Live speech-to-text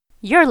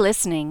You're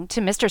listening to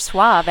Mr.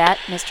 Suave at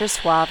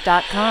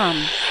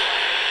MrSuave.com.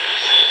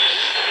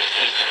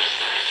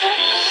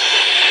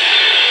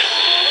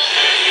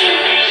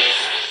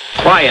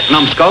 Quiet,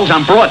 numbskulls,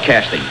 I'm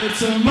broadcasting.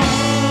 It's a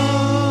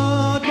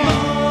mad,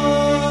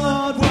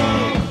 mad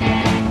world.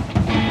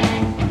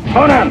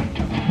 Conan,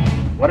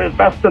 what is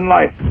best in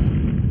life?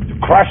 To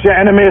crush your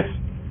enemies,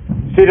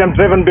 see them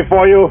driven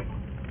before you,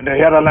 and to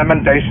hear the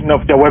lamentation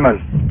of their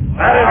women.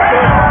 That is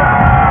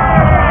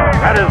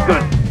good. That is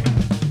good.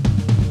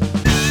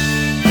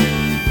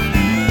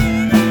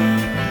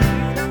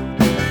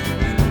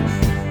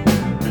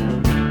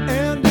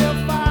 And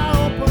if I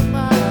open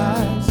my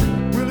eyes,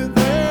 will it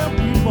there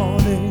be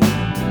morning?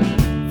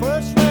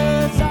 First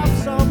rays of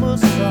summer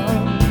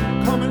sun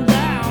coming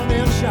down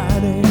and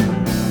shining.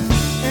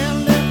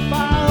 And if I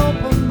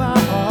open my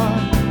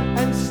heart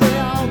and say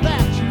all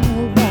that you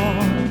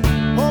want,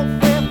 hope,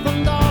 faith,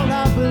 and all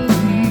I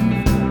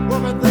believe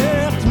will be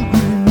there to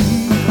greet me.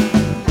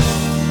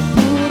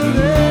 Put an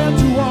end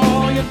to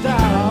all your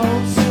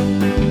doubts.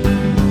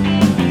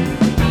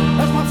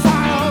 As my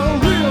fire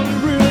really,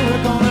 really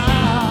gone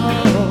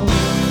out.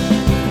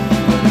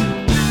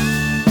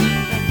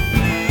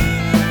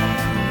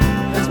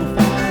 As my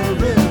fire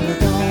really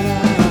gone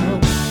out.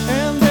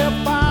 And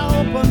if I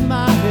open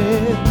my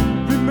head,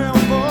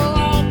 remember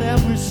all that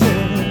we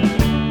said.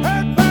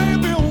 Hey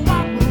baby,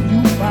 what will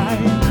you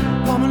find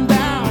coming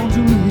down to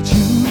meet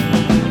you?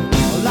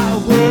 A lot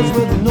of words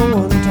with no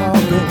one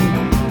talking.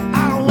 I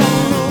don't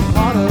want no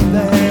part of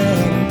that.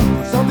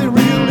 Something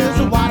real is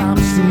what I'm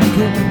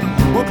seeking.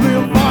 One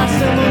clear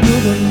voice and a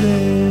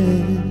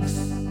wilderness.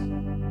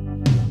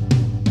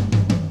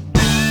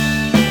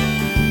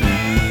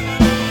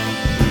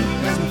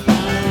 As my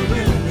fire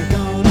really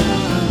gone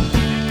out.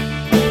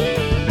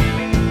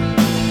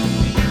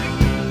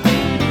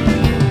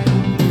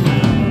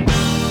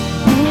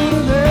 Put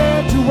an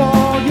end to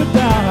all your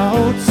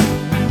doubts.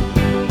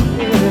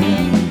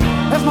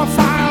 Yeah. As my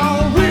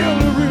fire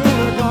really,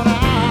 really gone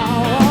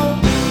out.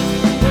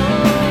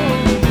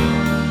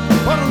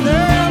 Put an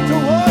end to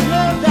all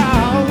your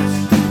doubts.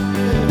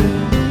 Yeah.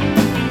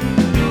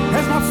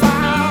 As my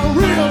fire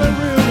really,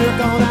 really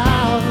gone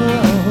out.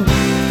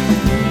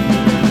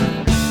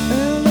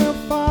 And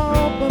if I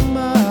open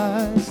my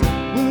eyes,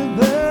 will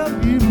there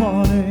be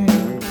morning?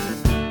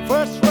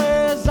 First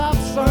rays of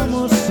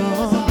summer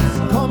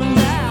sun coming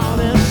down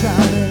and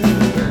shining.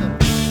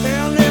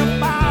 And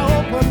if I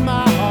open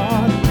my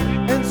heart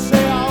and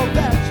say all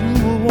that you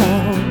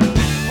want,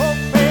 hope,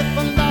 faith,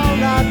 and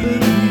all I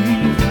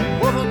believe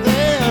will be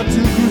there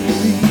to greet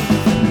me.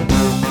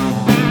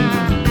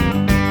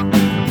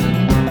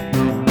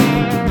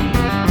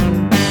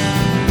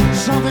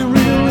 Something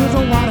real is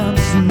what I'm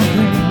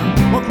seeking.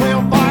 A clear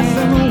voice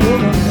in the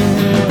wilderness.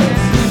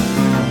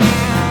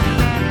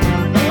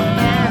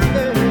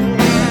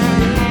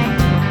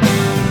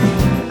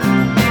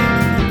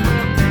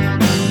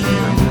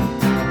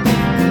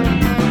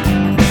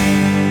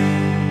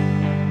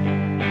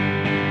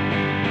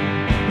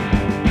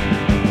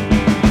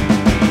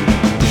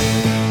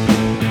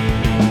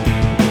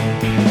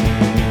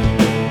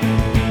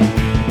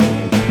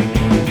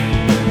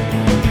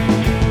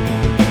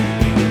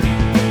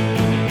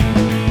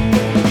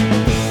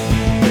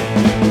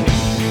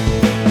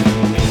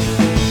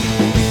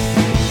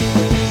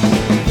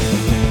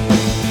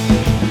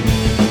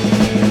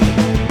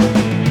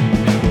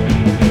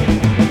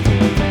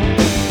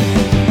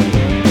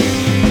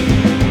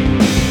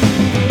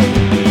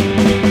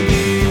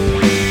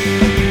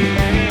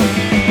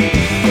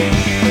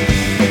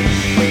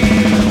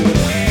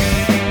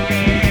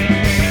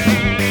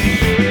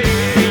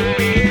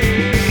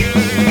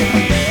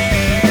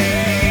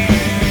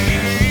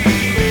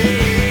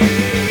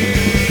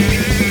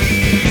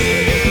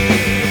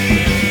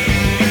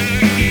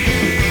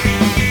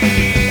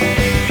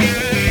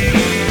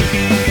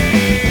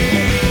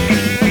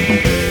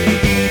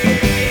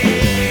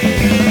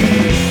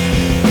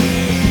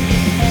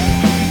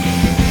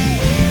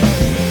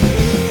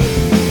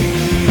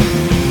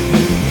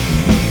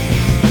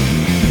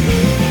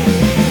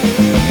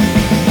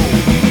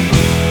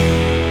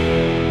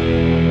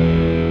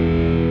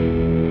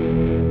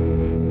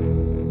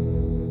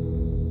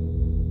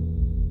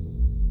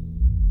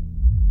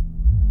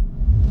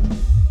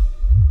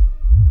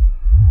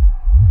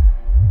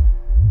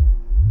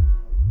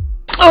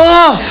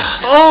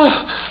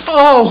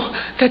 Oh,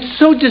 that's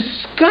so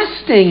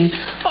disgusting.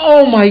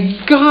 Oh my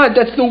God,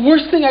 that's the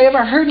worst thing I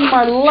ever heard in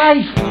my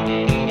life.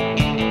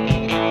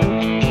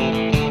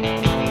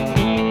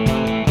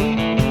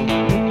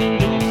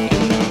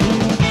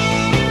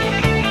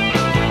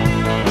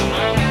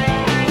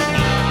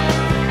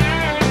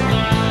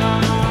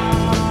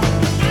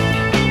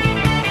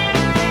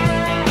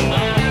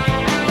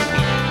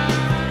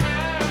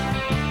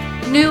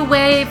 New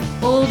wave,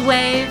 old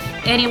wave,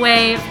 any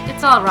wave,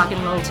 it's all rock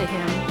and roll to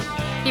him.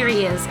 Here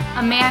he is,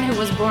 a man who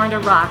was born to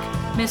rock,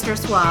 Mr.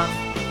 Suave.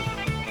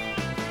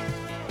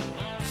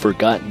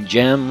 Forgotten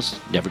gems,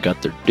 never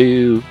got their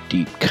due,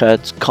 deep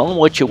cuts, call them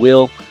what you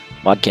will.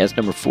 Modcast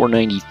number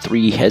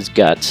 493 has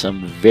got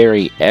some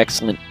very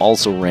excellent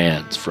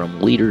also-rans from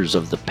leaders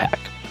of the pack.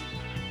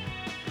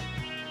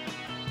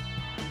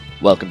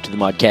 Welcome to the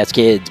Modcast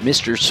Kids.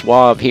 Mr.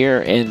 Suave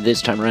here, and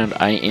this time around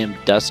I am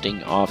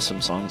dusting off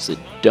some songs that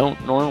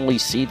don't normally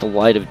see the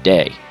light of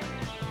day.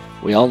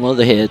 We all know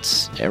the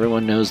hits,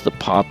 everyone knows the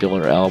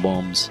popular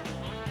albums.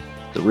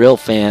 The real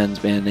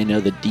fans, man, they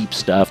know the deep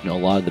stuff, know a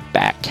lot of the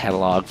back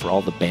catalog for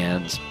all the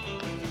bands.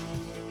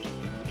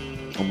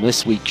 On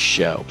this week's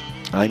show,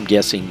 I'm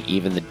guessing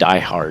even the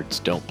diehards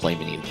don't play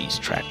many of these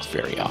tracks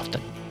very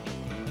often.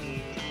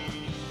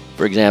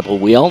 For example,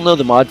 we all know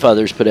the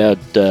Modfathers put out,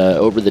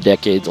 over the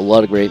decades, a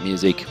lot of great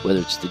music, whether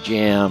it's The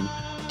Jam,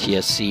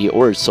 TSC,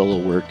 or his solo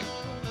work.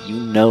 You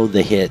know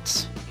the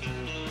hits.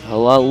 A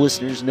lot of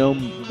listeners know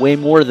way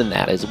more than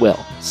that as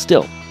well.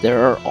 Still,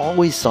 there are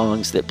always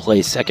songs that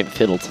play second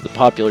fiddle to the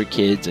popular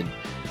kids, and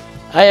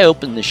I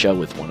opened the show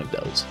with one of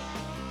those.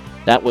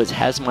 That was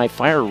Has My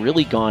Fire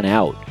Really Gone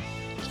Out?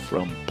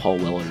 From Paul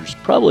Weller's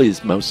probably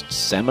his most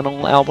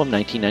seminal album,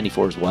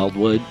 1994's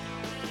Wildwood.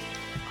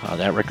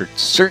 That record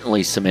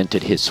certainly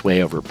cemented his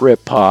sway over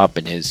Britpop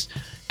and his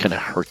kind of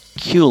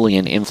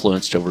Herculean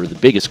influence over the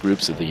biggest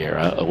groups of the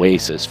era,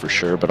 Oasis for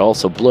sure, but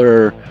also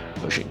Blur,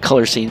 Ocean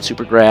Color Scene,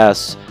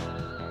 Supergrass.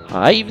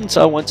 I even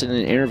saw once in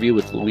an interview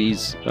with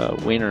Louise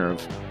Weiner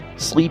of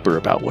Sleeper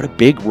about what a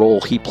big role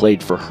he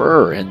played for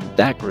her and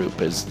that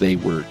group as they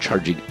were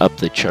charging up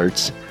the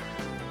charts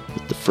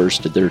with the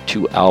first of their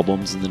two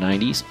albums in the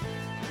 90s.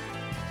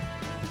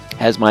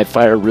 Has My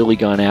Fire Really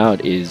Gone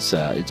Out is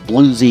it's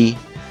bluesy.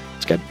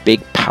 It's got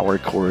big power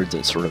chords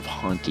and sort of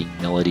haunting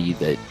melody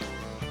that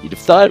you'd have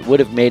thought would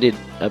have made it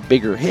a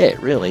bigger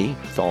hit, really,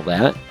 with all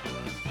that.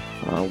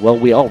 Well,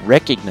 we all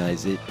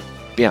recognize it.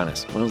 Be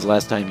honest, when was the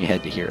last time you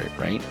had to hear it,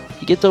 right?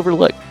 It gets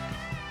overlooked,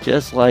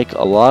 just like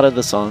a lot of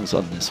the songs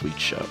on this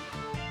week's show.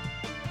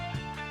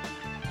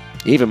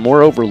 Even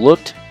more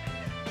overlooked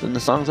than the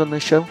songs on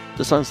this show,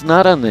 the songs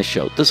not on this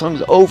show. The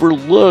songs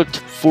overlooked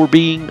for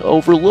being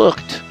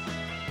overlooked.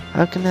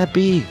 How can that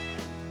be?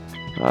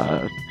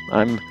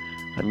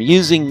 I'm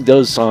using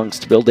those songs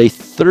to build a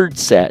third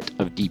set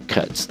of deep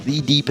cuts,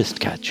 the deepest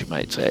cuts, you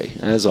might say,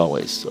 as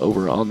always,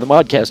 over on the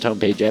Modcast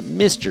homepage at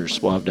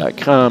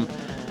MrSuave.com.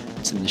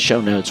 It's in the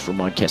show notes for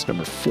Modcast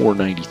number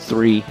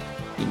 493. You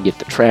can get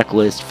the track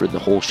list for the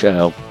whole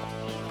show,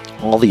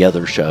 all the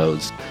other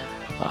shows,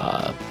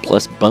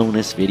 plus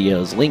bonus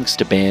videos, links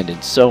to band,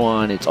 and so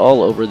on. It's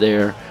all over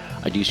there.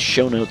 I do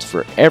show notes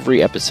for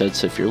every episode,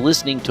 so if you're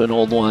listening to an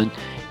old one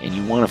and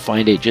you want to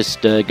find it,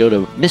 just go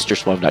to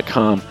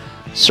MrSuave.com,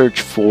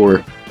 search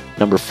for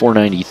number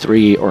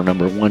 493 or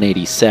number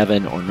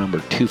 187 or number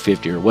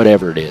 250 or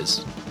whatever it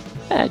is.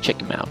 Check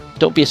them out.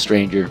 Don't be a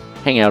stranger.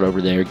 Hang out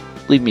over there.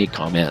 Leave me a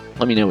comment.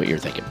 Let me know what you're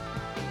thinking.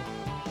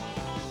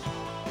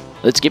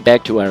 Let's get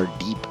back to our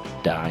deep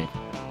dive.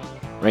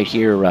 Right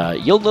here,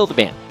 you'll know the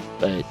band,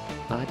 but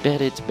I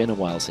bet it's been a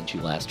while since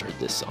you last heard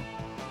this song.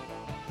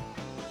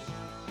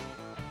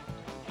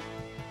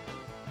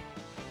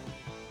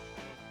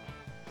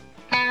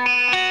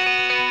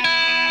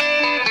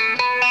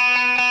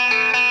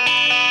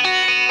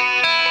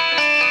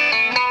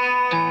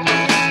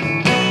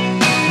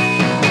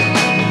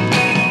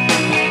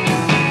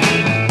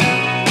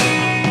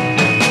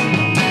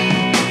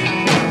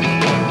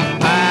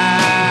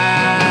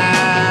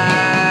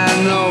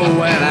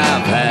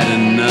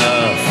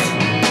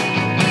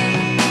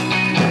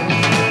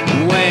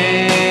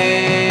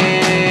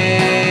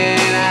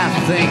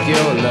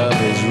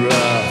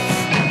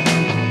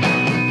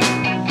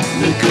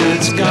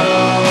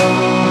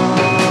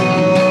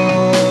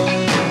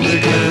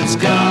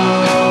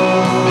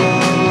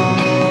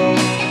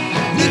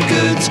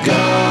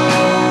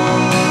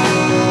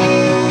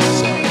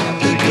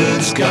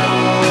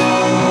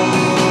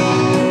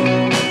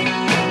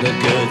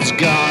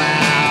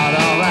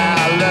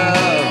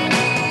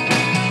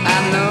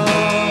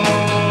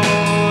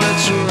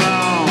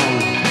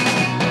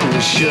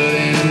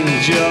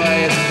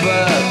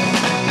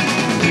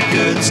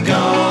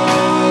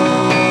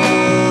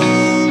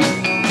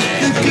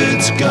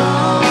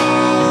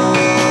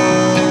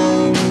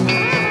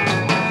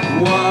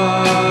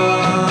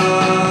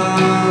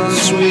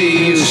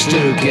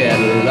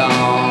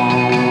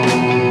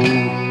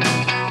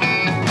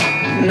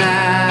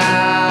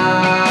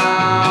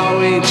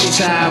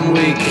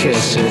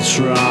 It's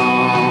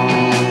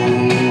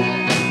wrong.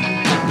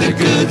 The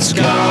good's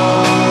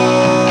gone.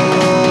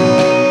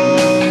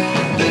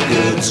 The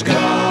good's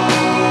gone.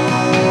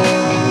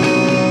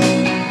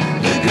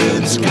 The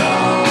good's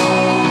gone.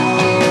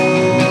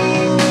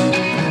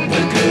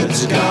 The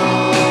good's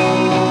gone.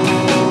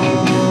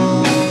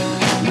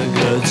 The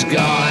good's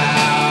gone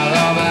out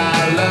of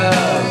our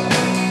love.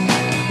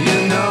 You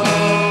know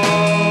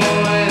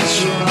it's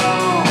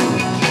wrong.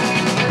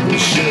 We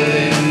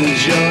should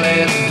enjoy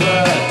it,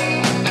 but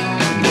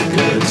the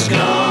good's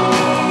gone.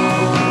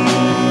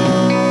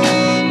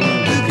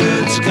 The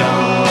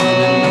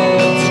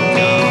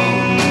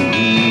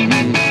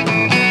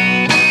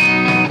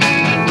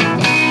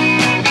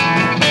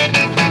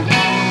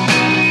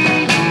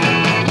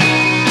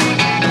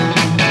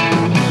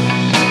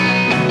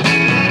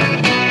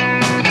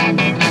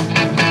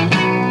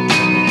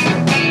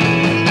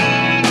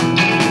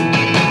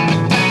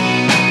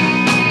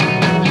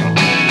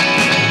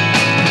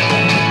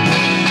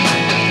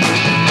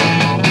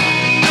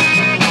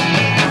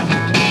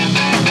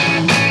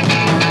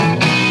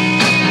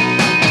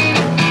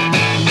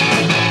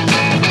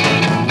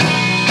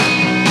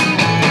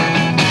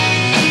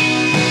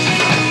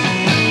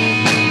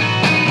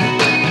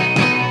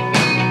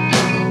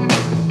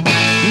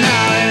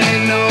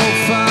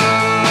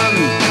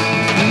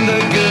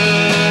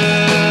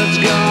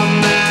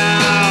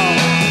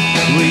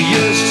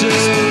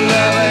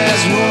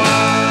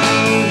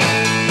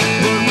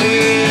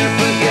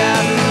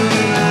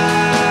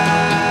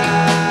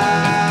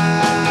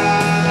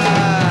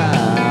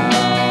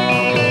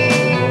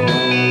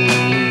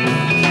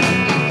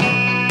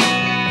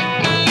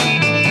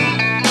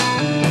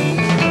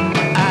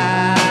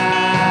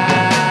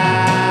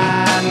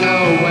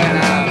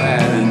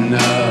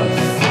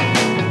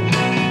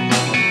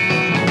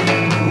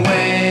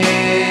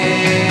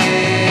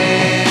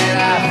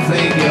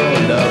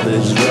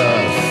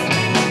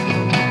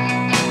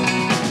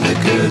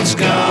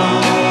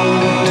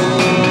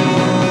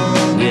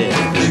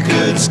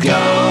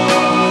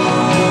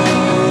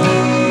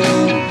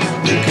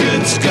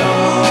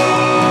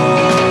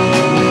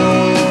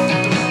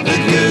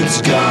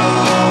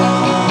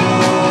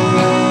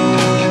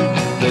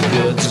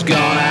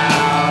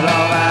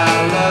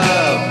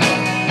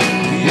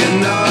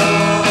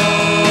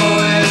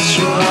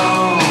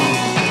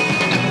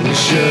You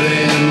should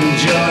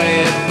enjoy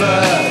it,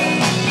 but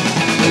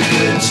the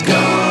good's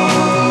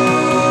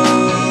gone.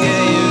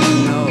 Yeah, you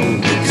know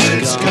the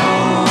good's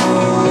gone.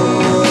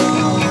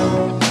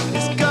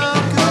 It's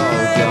gone,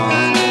 gone,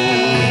 gone.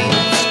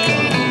 It's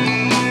gone,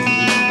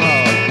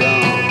 oh,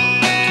 gone.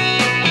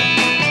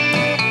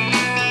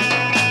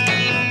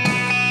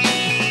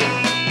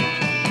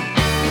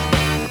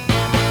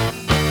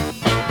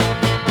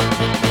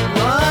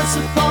 Once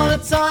upon a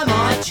time I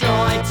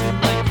tried to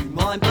make you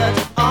mine, but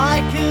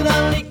I could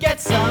only get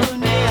so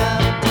near.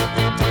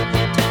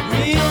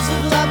 Wheels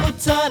of love were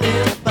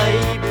turning,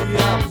 baby, I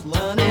was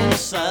learning.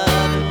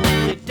 Suddenly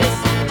you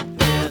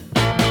disappeared.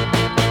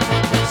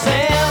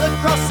 Sailed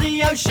across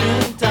the ocean,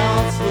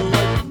 danced the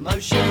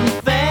locomotion,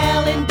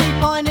 fell in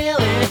deep, I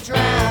nearly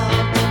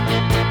drowned.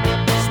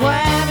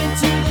 Swam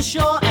into the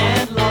shore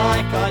and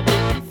like I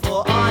did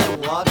before, I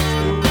watched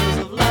the wheels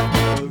of love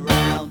go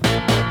round.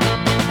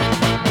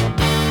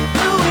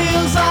 The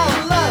wheels of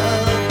love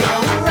go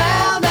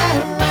round and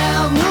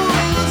round. The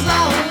wheels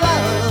of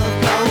love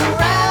go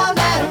round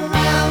and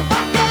round.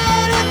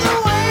 Get in the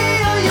way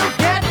or you'll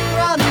get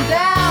run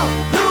down.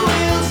 The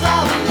wheels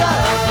of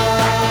love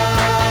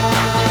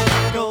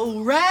go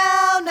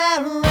round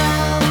and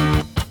round.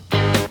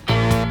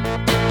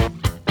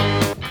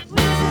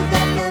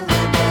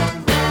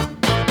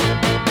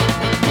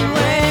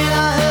 When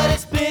I heard it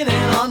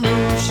spinning, I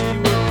knew she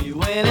would be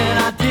winning.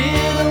 I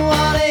didn't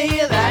want to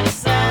hear that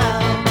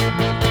sound.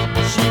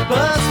 She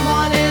burst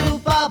my little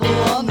bubble,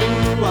 I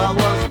knew I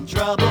was in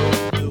trouble.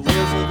 The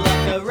wheels of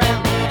love go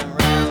round and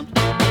round.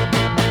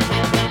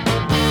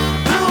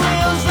 The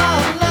wheels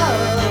of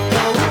love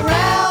go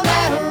round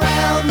and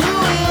round. The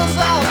wheels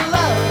of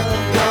love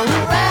go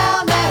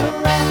round and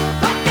round.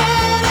 Don't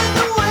get in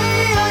the way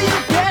or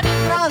you'll get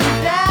run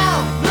down.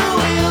 The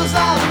wheels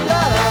of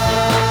love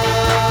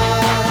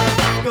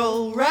go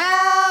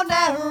round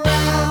and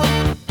round.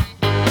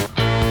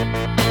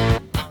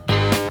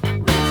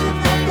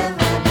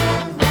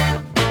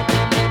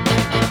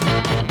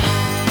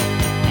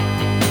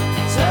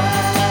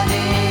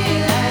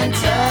 Turning and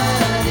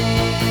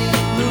turning,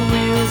 the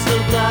wheels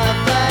of love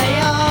they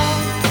are.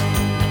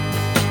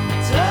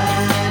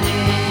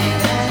 Turning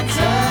and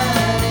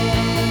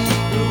turning,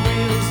 the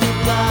wheels of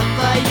love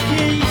they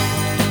keep.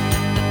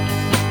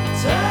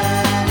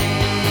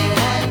 Turning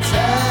and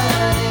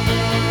turning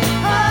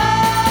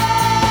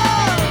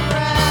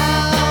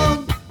around.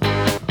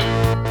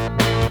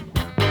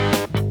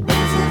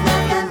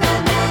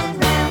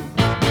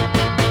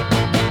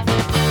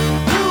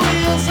 The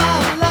wheels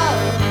of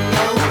love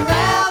go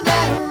round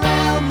and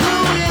round. The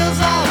wheels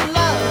of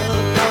love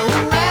go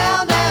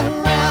round and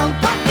round.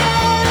 Don't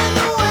get in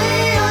the way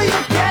or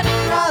you'll get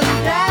run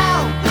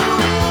down. The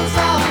wheels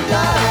of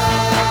love,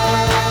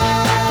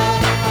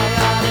 I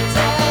gotta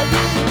tell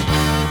you.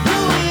 The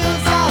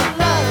wheels of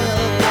love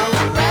go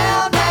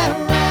round and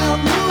round.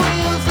 The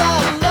wheels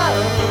of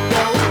love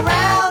go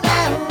round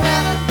and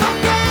round. Don't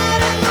get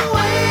in the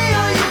way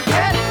or you'll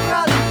get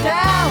run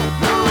down.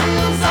 The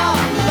wheels of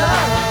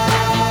love.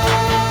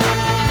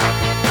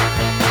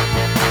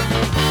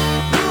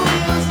 The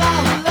wheels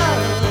of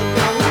love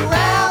go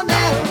round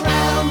and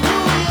round. The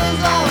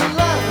wheels of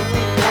love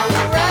go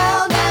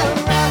round and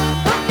round.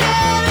 Don't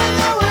get in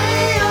the way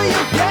or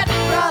you'll get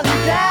run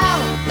down.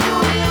 The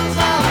wheels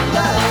of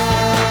love.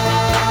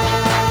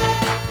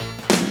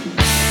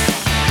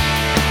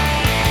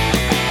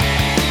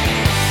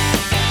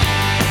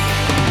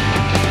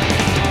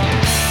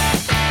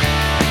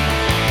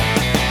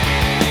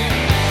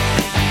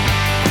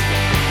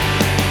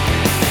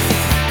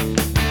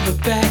 Look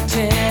back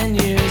 10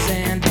 years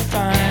and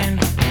find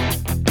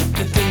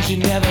the things you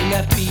never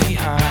left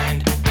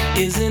behind.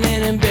 Isn't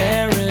it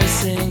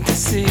embarrassing to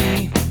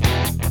see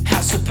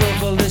how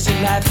superfluous your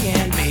life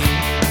can be?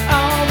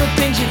 All the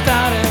things you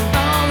thought of,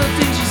 all the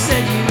things you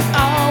said you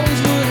always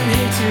would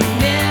adhere to,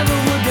 never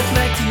would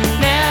deflect you.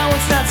 Now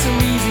it's not so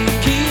easy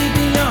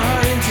keeping your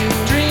heart into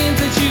dreams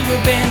that you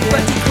abandoned,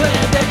 but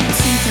declared that you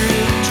see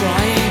through,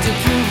 trying to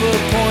prove a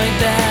point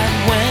that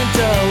went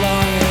a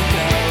long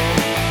ago.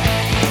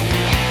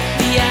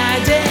 The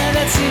idea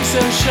that seems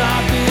so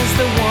sharp is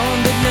the one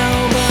that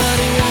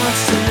nobody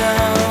wants to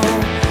know.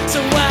 So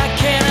why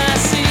can't I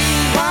see?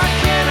 Why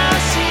can't I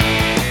see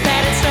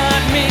that it's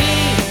not me?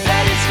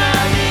 That it's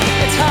not me.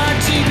 It's hard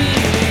to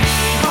believe.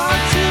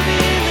 Hard to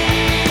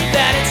believe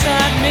that it's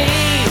not me.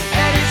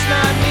 That it's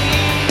not me.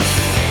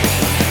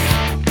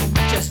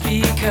 Just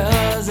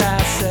because I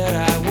said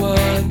I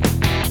would,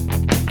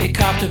 it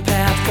carved a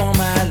path for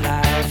my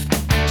life,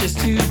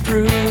 just to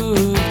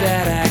prove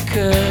that I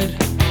could.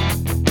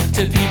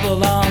 To people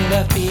long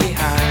left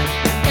behind,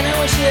 and I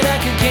wish that I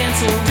could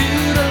cancel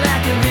due to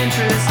lack of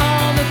interest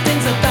all the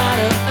things I thought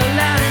of,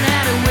 allowed and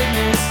had a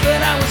witness. But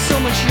I was so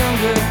much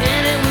younger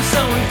and it was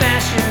so in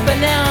fashion.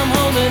 But now I'm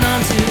holding on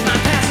to my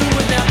passion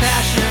without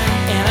passion,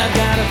 and I've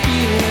got a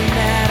feeling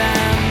that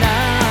I'm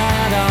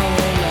not all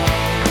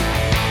alone,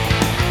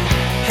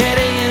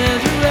 heading in a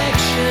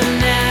direction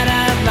that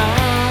I've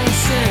long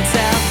since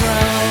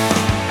outgrown.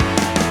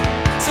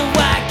 So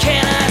why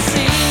can't I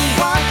see?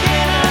 Why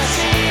can't I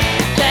see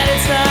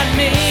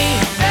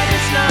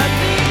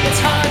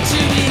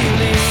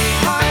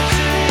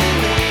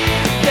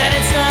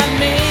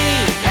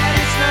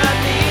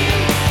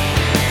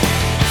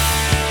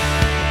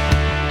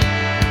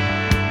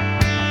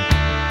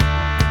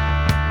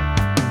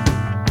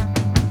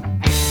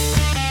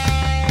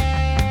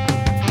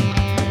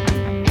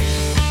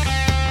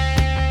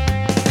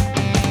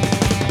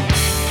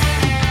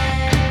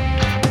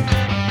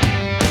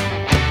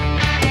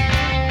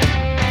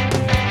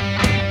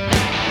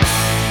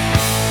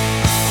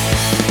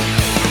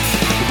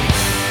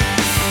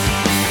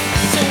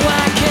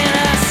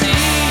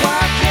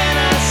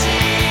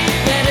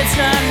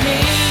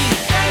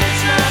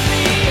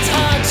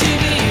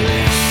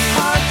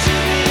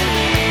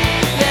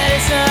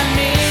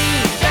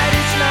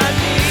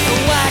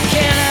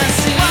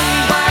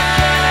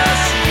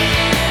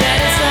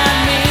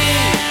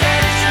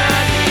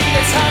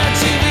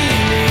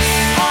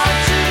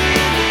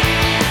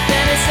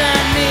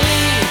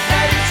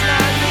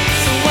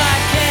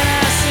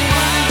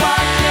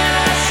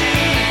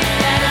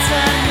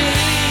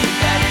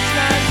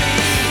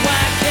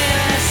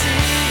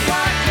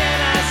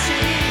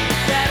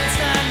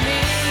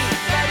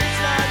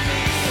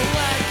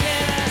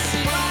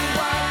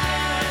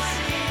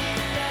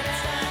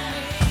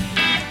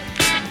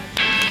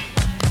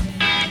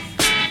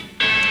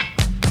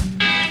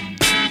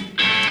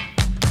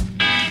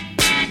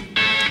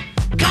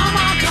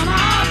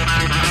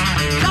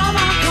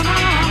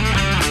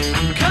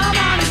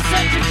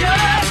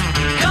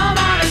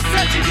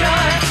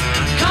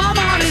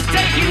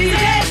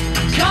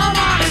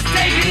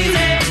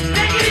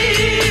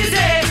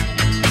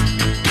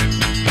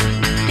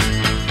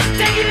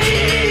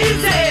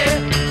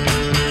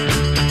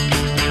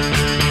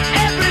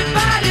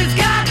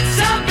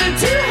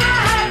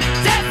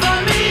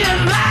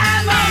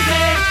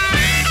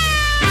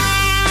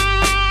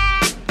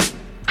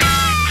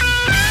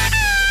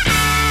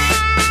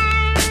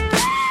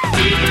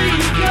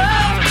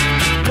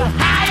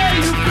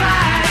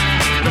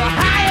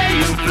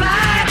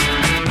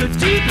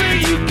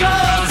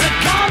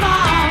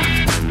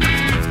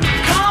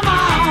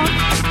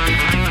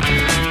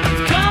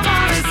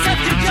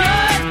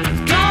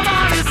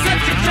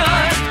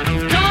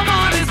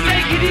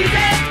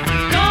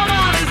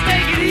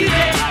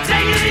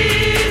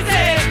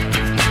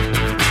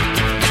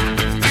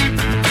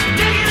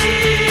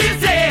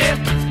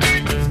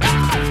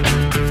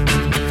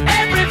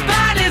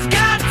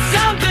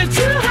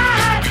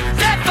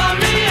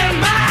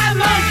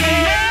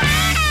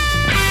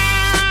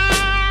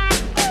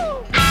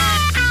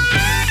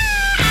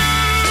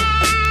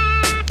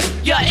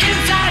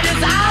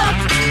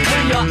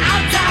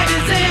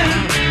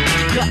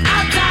Your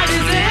outside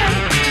is in,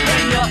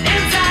 and your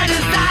inside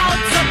is out.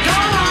 So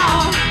come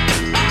on,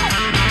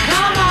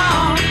 come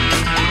on,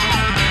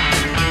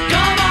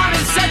 come on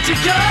and set your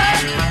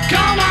good.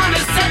 Come on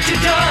and set your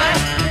good.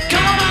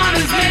 Come on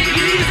and make it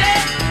easy.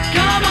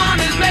 Come on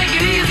and make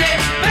it easy.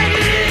 Make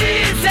it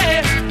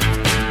easy.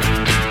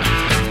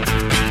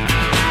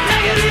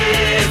 Make it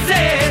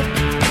easy.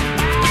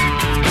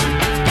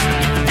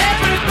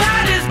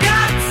 Everybody's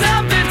got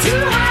something to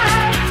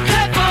hide,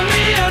 except for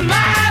me and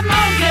my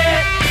monkey.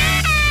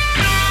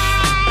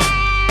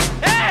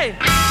 Hey!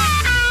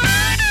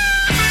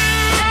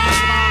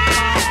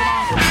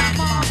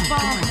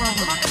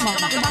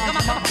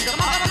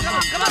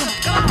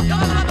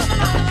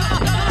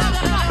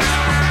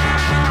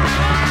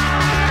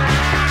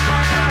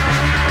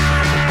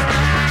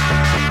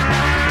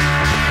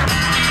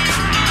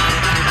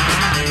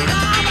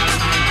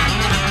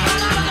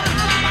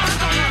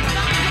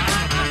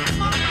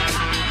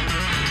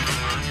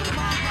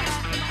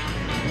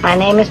 My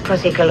name is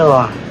Pussy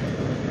Galore.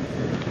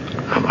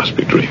 I must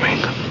be dreaming.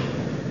 So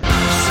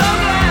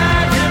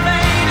glad you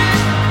made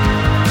it.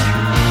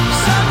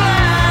 So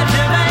glad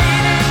you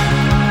made it.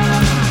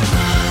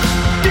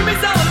 Give me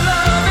some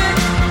loving.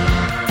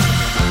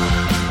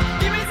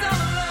 Give me some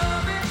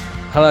loving.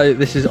 Hello,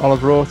 this is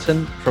Oliver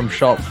Orton from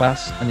Sharp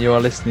Class, and you are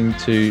listening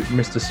to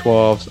Mr.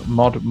 Suave's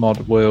Mod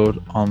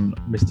World on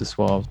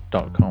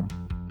MrSuave.com.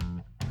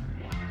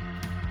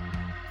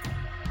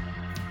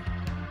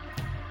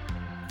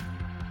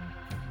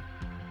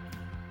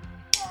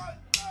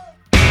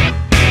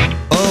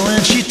 Oh,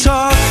 when she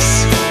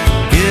talks,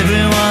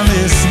 everyone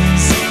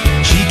listens.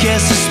 She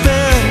casts a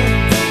spell,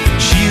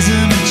 she's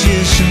a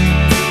magician.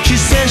 She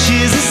says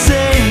she's a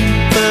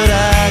saint, but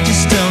I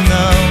just don't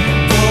know.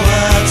 Oh,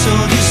 I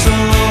told you so.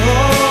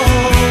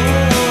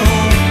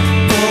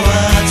 Oh,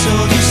 I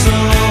told you so.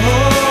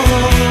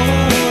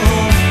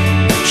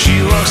 She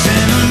walks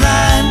in a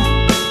line,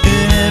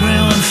 and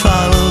everyone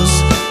follows.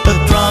 A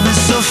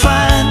promise so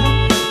fine,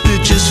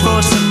 that just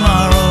for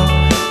tomorrow.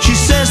 She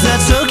says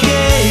that's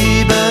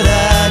okay, but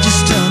I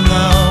just don't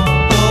know.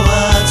 Oh,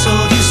 I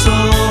told you so.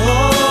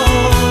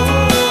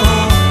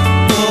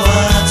 Oh,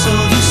 I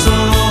told you so.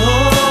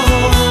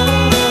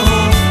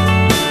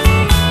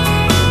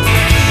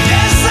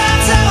 Yes, I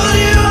told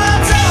you, I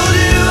told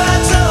you, I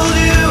told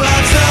you, I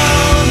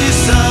told you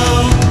so.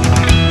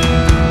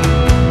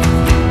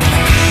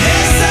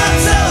 Yes, I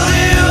told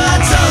you, I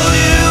told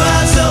you,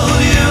 I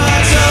told you,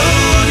 I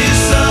told you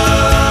so.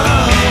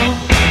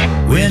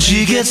 When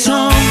she gets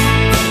home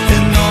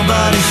and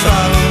nobody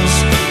follows,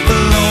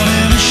 alone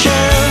in a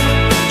shell,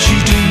 she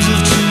dreams of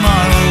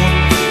tomorrow.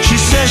 She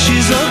says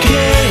she's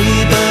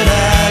okay, but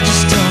I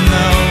just don't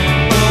know.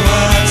 Oh,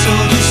 I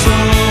told you so.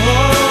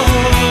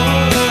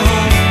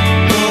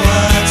 Oh,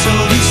 I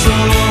told you so.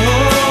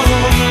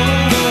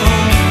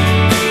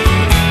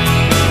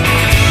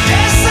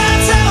 Yes, I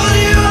told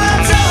you, I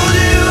told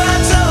you, I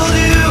told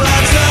you, I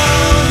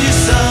told you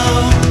so.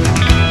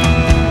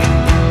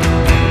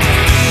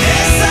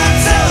 Yes, I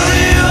told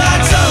you, I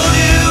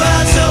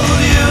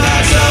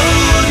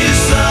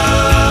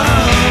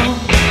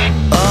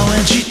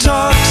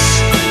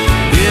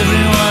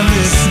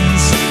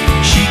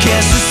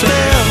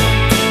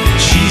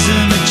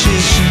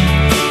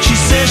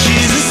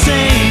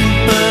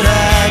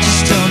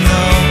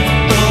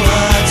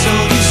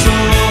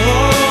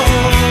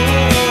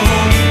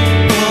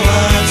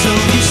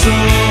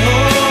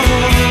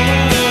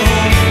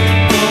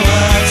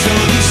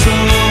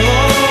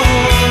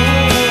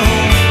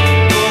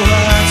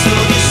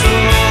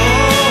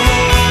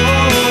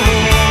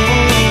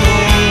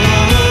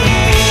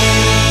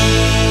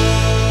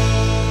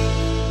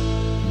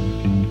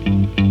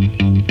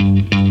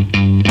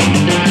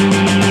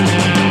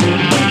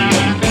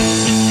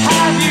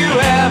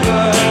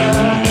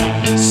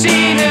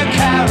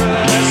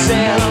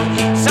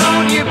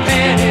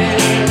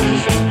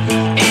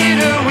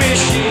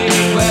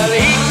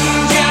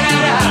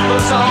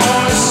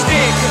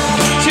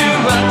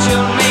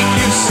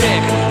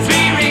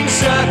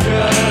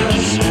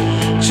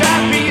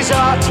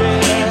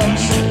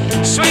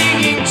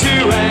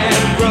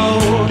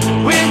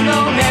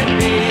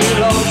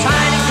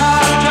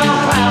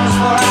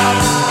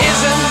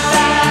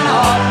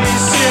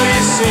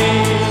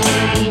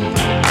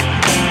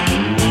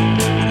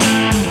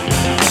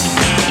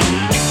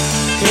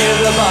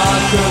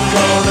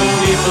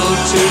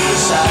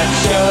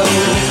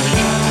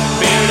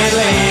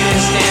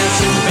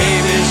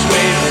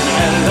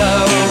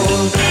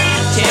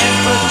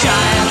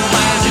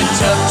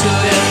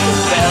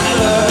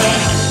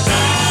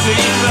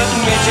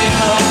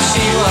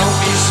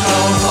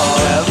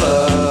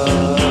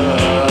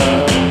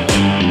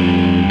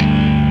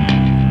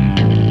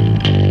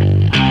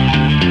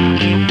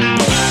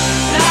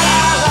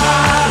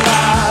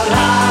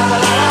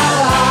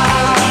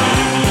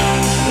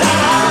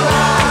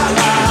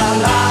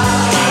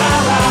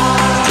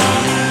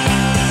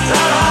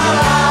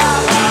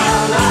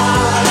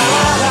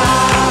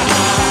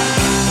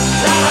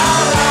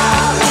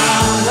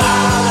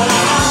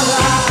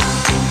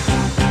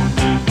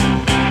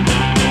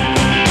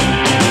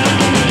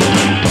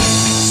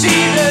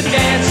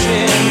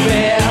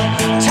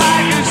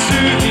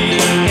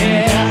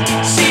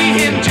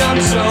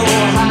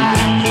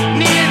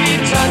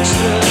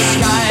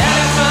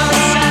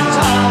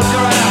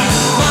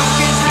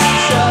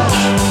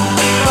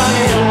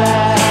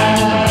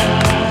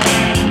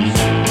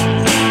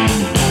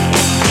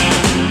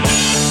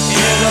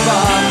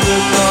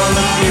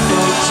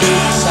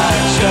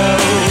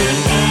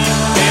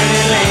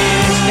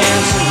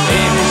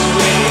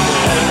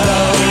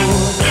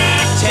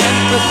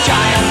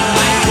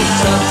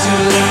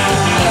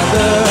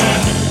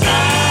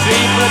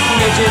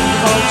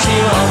hope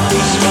you won't be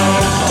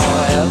strong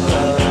forever.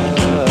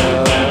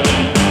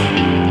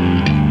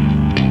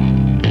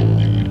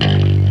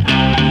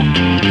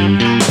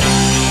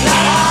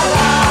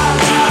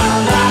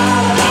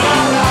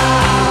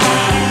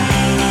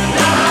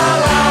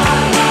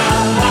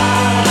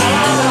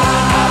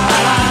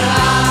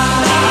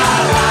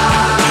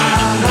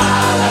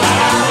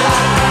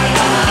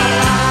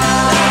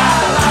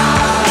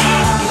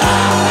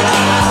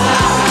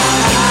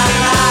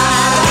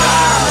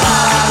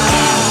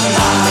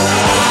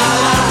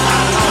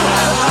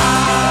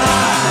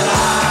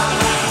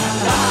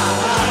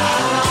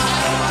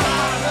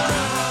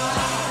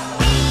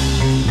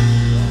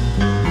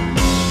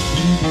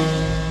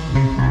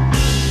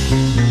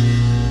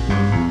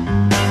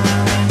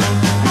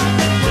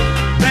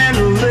 Bend a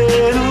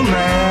little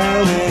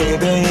my way,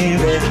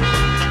 baby.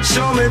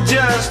 Show me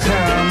just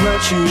how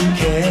much you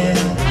care.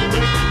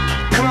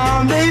 Come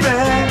on, baby.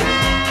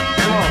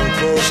 Come on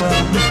closer.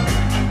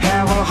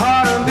 Have a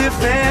heart and be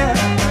fair.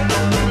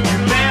 You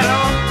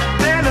better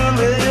bend a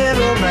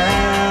little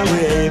my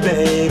way,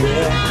 baby.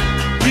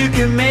 You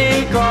can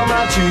make all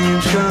my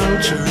dreams come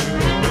true.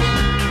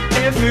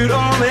 If you'd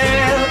only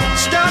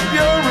stop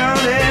your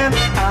running,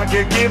 I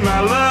could give my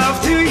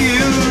love to you.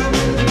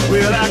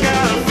 Well, I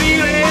got a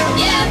feeling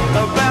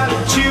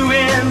about you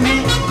and me.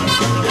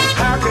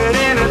 How could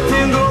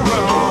anything go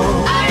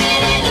wrong? I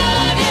really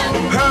love you.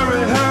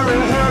 Hurry, hurry,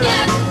 hurry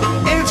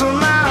into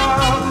my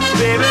arms,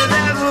 baby.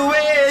 That's the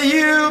way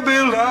you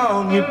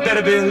belong. You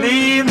better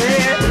believe me.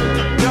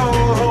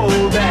 Don't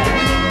hold back,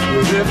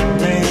 'cause if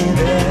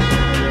baby,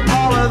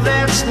 all of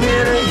that's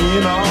near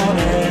you on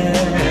it.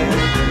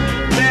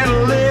 Then a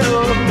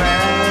little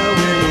my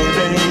way,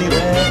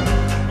 baby.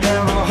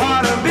 Have a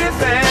heart to be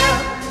fair.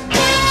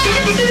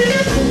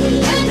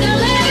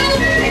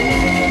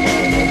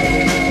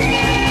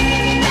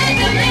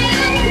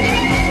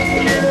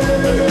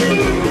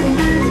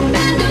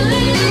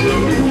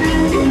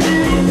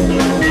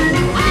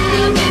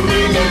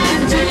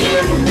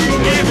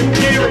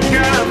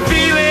 Got a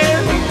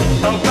feeling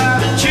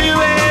about you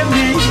and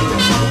me.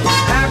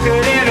 How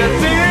could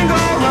anything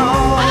go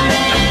wrong?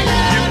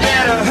 You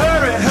better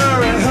hurry,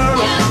 hurry,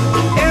 hurry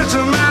into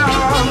my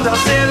arms. I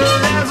said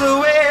that's the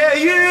way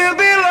you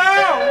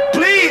belong.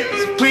 Please,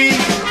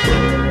 please,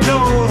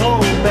 don't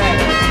hold back.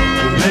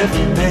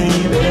 Listen,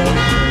 baby,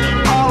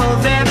 all of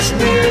that's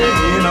near,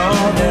 you know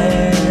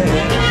that.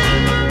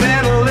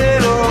 Then a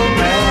little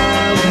my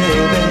way,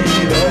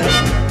 baby.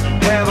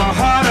 Have a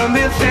heart to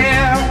be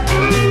fair.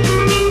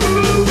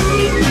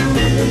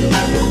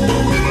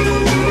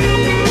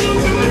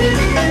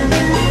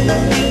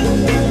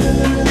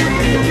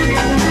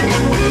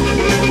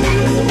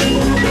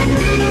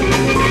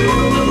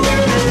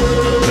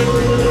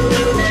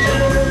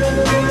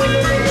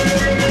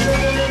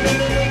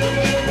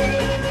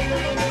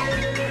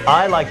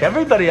 I, like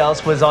everybody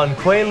else, was on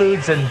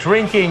Quaaludes and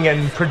drinking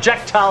and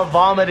projectile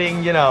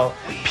vomiting, you know,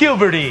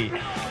 puberty,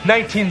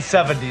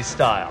 1970s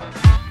style.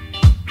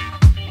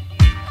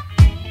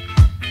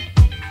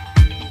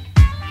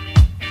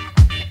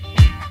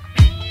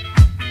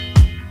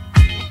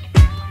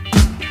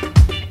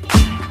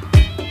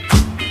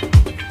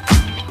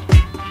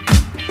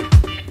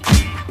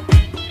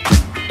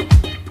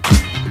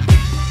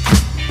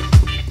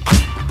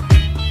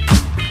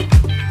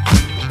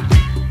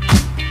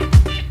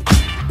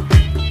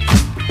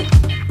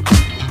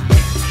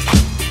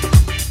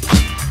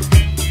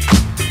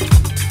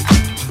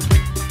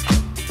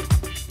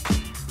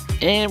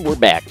 And we're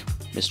back.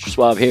 Mr.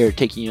 Suave here,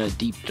 taking you on a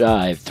deep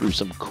dive through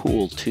some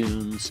cool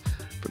tunes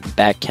from the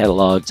back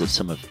catalogs of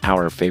some of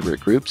our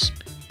favorite groups.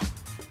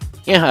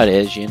 You know how it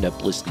is, you end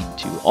up listening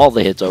to all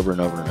the hits over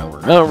and over and over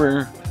and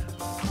over.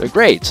 They're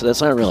great, so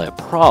that's not really a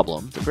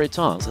problem. They're great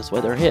songs, that's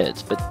why they're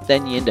hits. But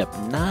then you end up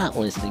not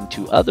listening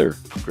to other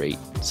great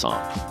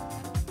songs.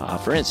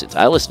 For instance,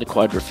 I listen to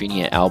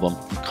Quadrophenia album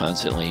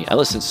constantly. I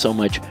listen so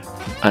much,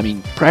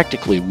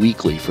 practically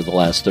weekly for the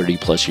last 30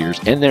 plus years,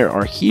 and there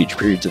are huge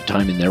periods of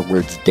time in there where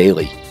it's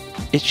daily.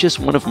 It's just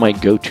one of my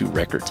go-to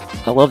records.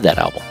 I love that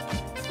album.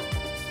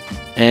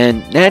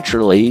 And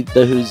naturally,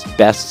 the Who's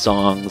best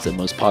songs and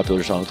most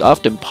popular songs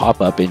often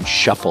pop up in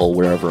shuffle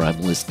wherever I'm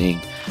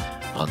listening,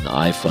 on the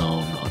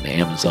iPhone, on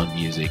Amazon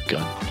Music,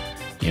 on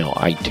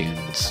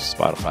iTunes,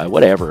 Spotify,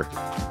 whatever.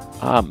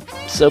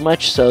 So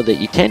much so that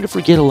you tend to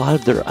forget a lot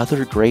of their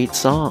other great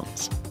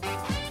songs.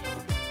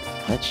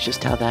 That's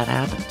just how that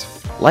happens.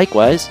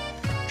 Likewise,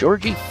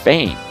 Georgie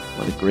Fame,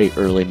 one of the great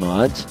early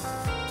mods,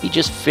 he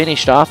just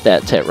finished off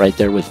that set right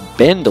there with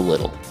Bend a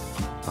Little.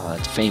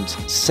 It's Fame's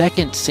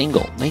second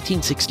single,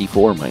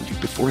 1964, mind you,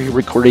 before he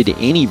recorded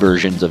any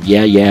versions of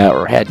Yeah Yeah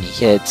or had any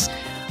hits.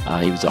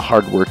 He was a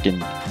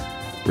hard-working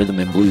rhythm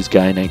and blues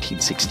guy in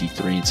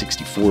 1963 and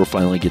 64,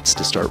 finally gets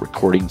to start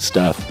recording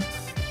stuff.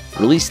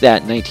 Released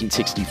that in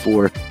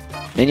 1964,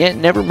 and yet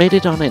never made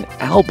it on an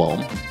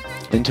album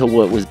until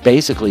what was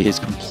basically his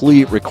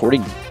complete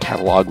recording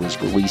catalog was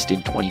released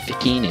in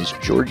 2015 as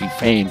Georgie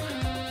Fame,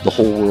 The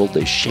Whole World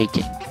is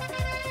Shaking.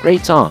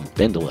 Great song,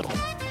 Bend a Little.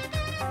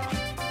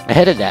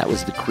 Ahead of that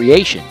was The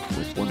Creation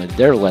with one one of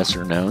their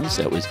lesser knowns.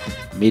 That was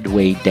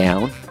Midway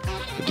Down.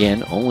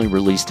 Again, only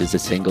released as a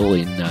single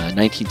in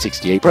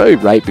 1968, probably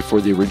right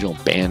before the original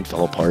band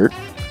fell apart.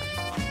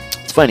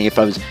 It's funny, if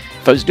I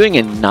was doing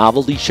a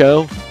novelty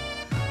show,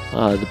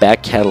 the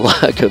back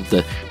catalog of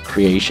the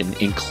Creation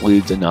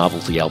includes a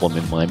novelty album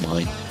in my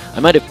mind.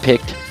 I might have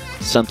picked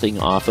something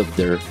off of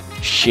their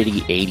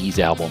shitty 80s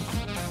album.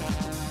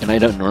 And I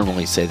don't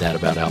normally say that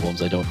about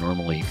albums. I don't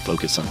normally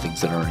focus on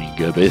things that aren't any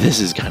good, but this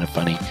is kind of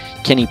funny.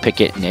 Kenny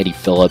Pickett and Eddie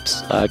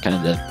Phillips, kind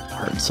of the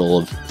heart and soul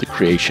of the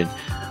Creation.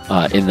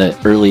 In the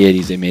early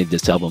 80s, they made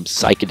this album,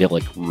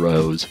 Psychedelic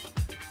Rose,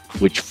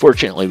 which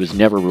fortunately was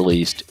never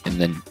released, and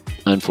then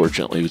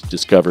unfortunately was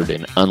discovered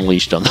and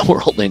unleashed on the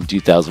world in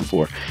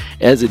 2004. It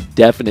has a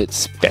definite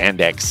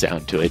spandex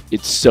sound to it.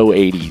 It's so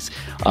 80s.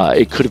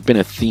 It could have been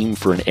a theme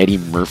for an Eddie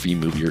Murphy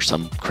movie or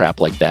some crap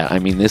like that. I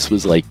mean, this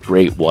was like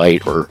Great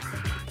White or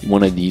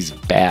one of these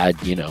bad,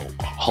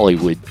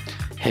 Hollywood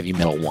heavy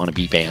metal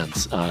wannabe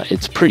bands.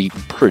 It's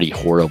pretty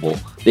horrible.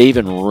 They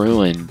even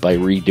ruined by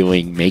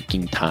redoing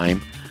Making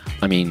Time.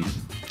 I mean,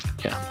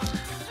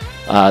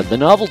 yeah. The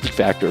novelty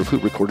factor of who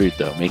recorded it,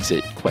 though, makes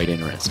it quite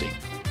interesting.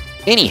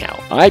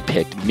 Anyhow, I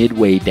picked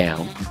Midway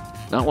Down.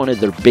 Not one of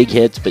their big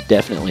hits, but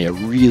definitely a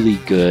really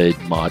good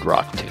mod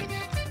rock tune.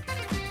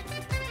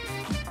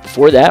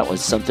 Before that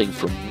was something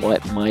from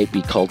what might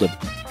be called a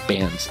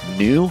band's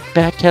new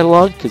back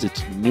catalog, because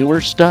it's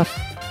newer stuff.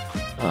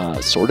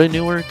 Sort of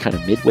newer, kind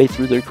of midway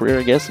through their career,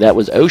 I guess. That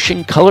was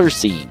Ocean Color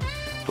Scene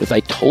with I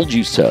Told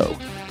You So,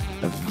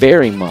 a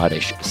very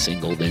modish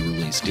single they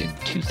released in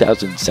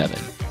 2007.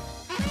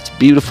 It's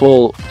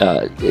beautiful,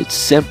 it's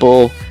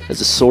simple, has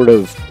a sort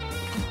of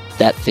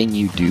that thing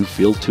you do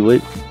feel to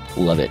it.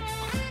 Love it.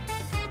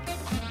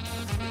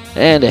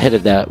 And ahead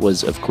of that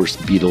was, of course,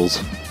 the Beatles.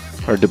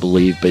 Hard to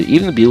believe, but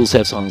even the Beatles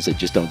have songs that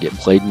just don't get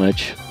played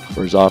much,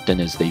 or as often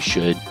as they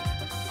should.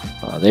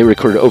 They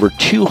recorded over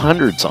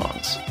 200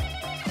 songs,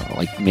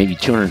 like maybe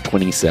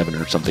 227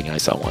 or something I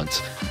saw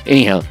once.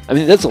 Anyhow, I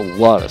mean, that's a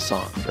lot of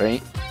songs,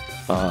 right?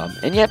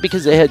 And yet,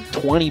 because they had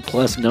 20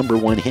 plus number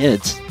one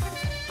hits,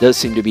 does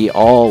seem to be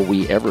all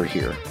we ever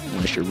hear,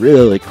 unless you're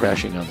really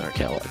crashing on their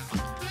catalog.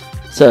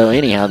 So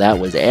anyhow, that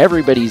was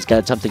Everybody's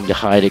Got Something to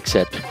Hide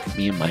Except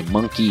Me and My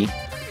Monkey.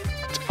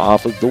 It's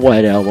off of the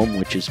White Album,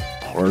 which is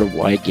part of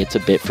why it gets a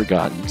bit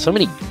forgotten. So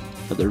many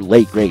of their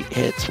late great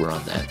hits were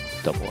on that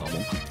double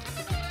album.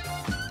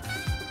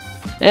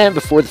 And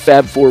before the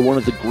Fab Four, one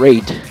of the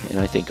great, and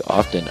I think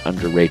often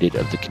underrated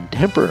of the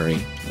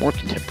more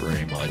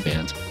contemporary mod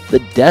bands, the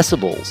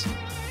Decibels.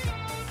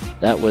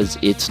 That was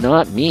It's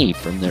Not Me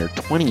from their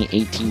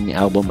 2018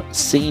 album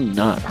Seen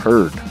Not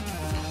Heard.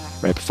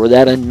 Right before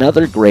that,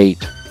 another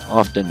great,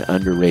 often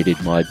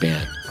underrated mod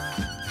band.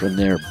 From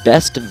their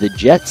Best of the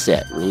Jet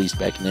Set, released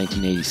back in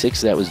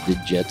 1986, that was the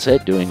Jet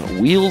Set doing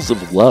Wheels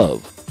of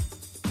Love.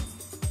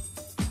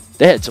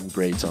 They had some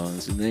great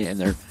songs, and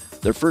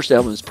their first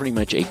album is pretty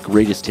much a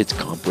greatest hits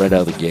comp right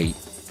out of the gate.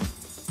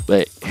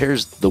 But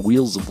here's the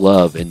Wheels of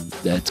Love, and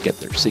that's got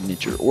their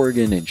signature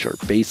organ and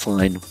sharp bass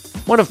line.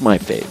 One of my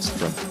faves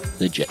from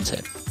the Jet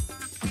Set.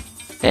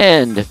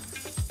 And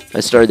I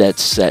started that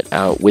set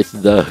out with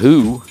The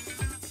Who.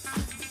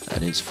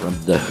 That is from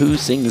The Who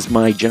Sings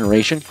My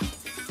Generation.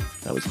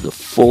 That was the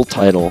full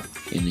title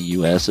in the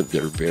US of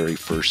their very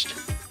first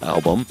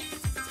album.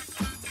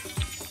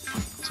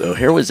 So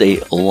here was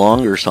a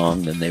longer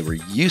song than they were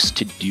used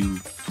to do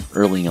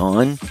early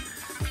on.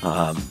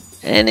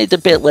 And it's a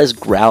bit less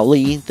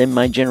growly than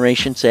My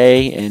Generation,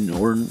 say,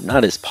 or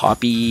not as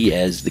poppy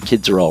as The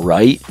Kids Are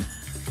Alright.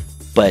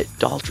 But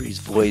Daltrey's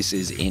voice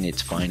is in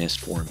its finest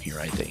form here,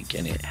 I think.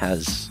 And it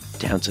has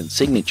Townsend's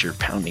signature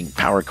pounding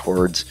power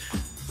chords.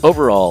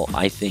 Overall,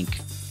 I think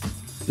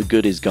The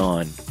Good Is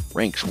Gone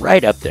ranks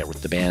right up there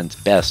with the band's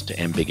best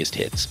and biggest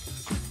hits.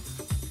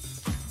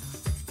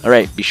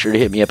 Alright, be sure to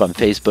hit me up on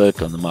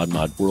Facebook on the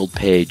Mod World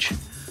page.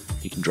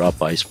 You can drop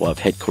by Suave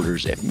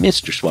headquarters at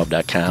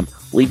MrSuave.com.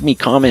 Leave me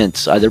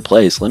comments either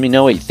place. Let me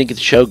know what you think of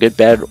the show, good,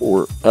 bad,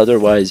 or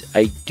otherwise.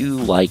 I do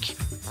like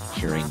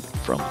hearing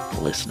from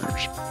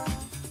listeners.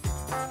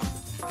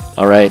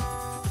 Alright,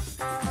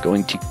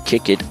 going to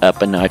kick it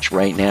up a notch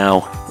right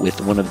now with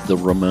one of the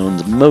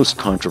Ramones' most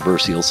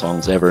controversial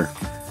songs ever.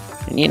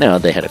 And you know,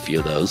 they had a few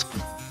of those.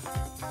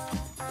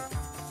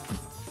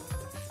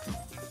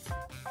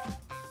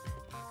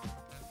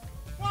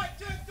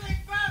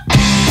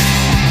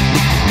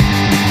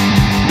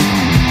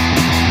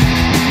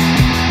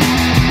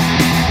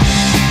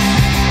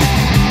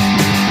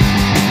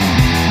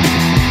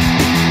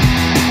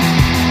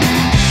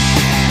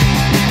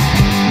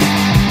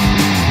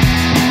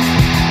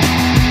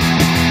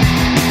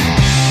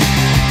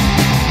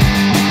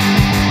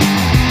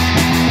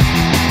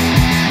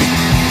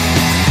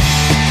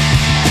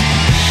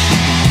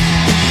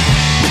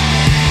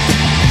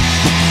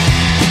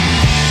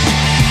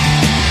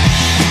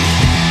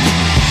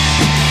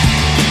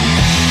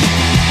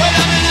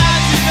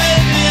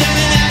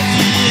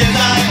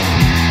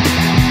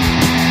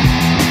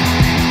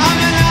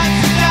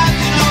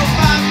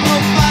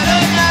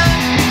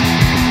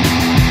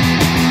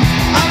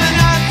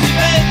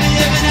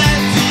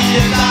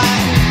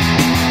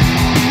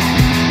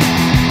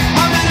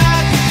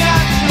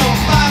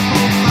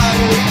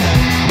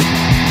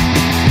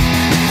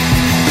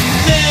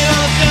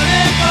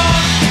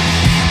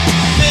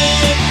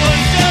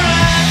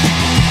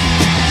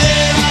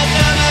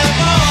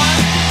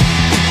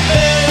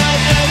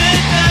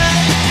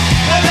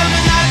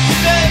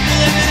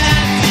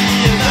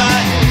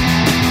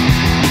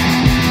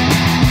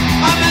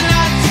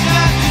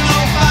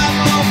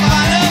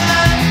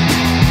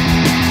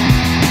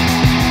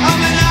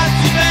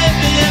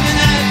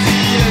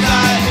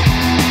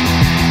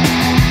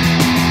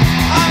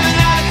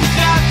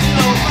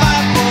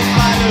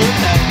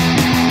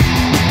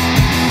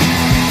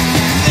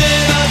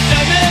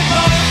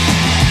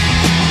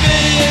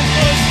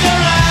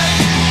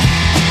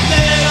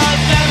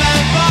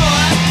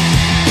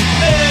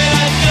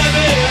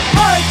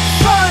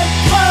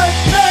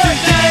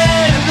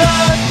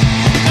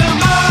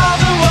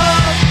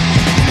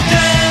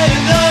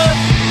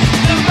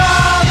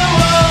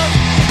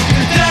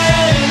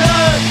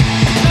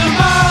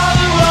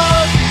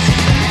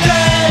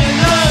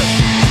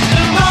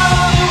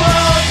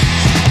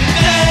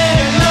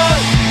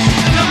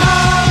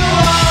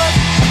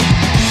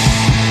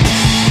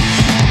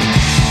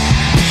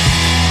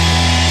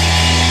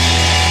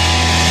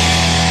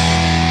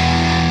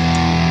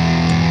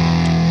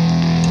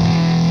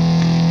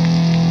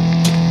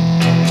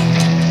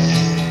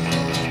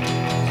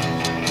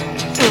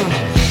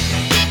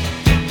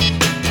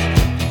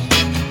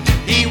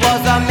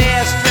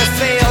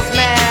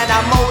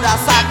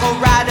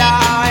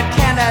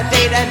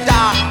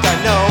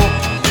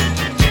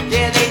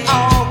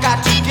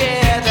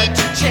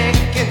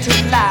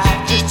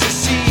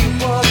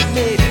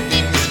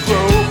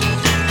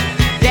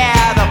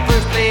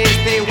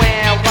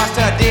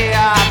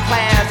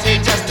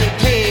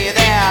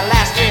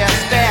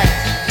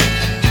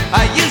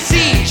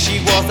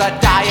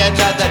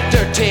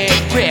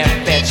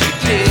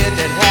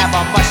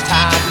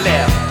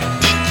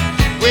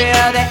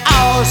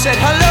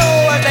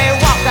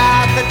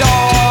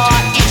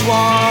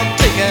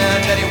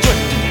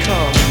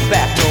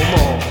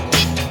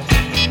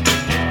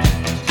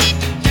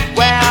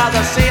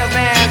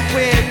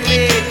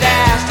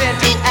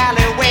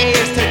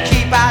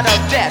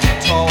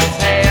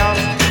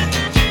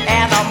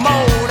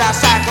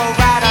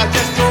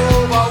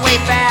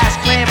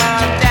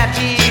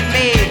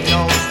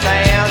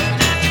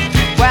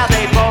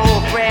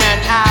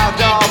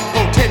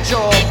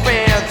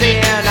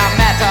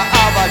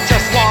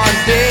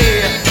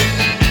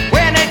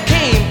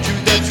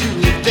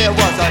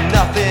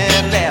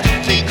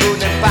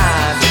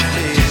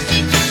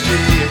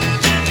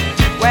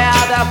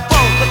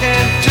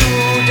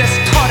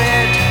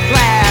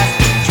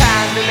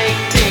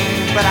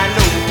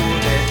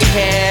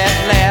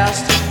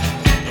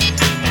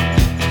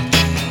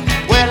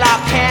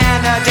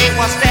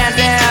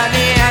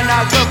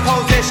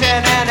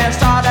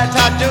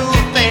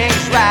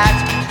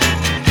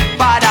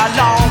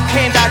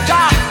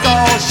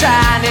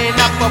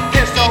 a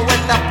pistol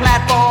with the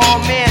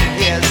platform in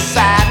his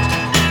sight.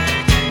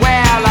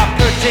 Well,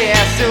 pretty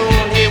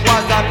soon he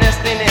was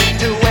listening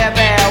to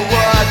every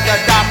word the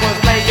doc was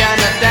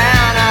laying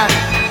down.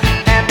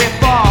 And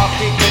before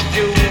he could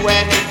do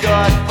any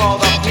good for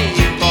the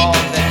people,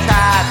 they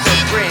tried to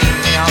bring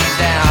him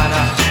down.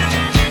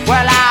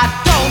 Well, I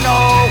don't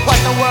know what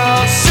the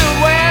world soon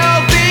will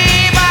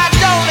be, but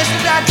don't listen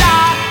to the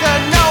doctor.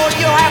 No,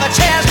 you'll have a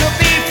chance to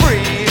be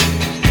free.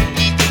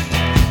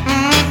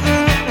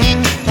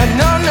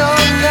 No, no,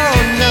 no.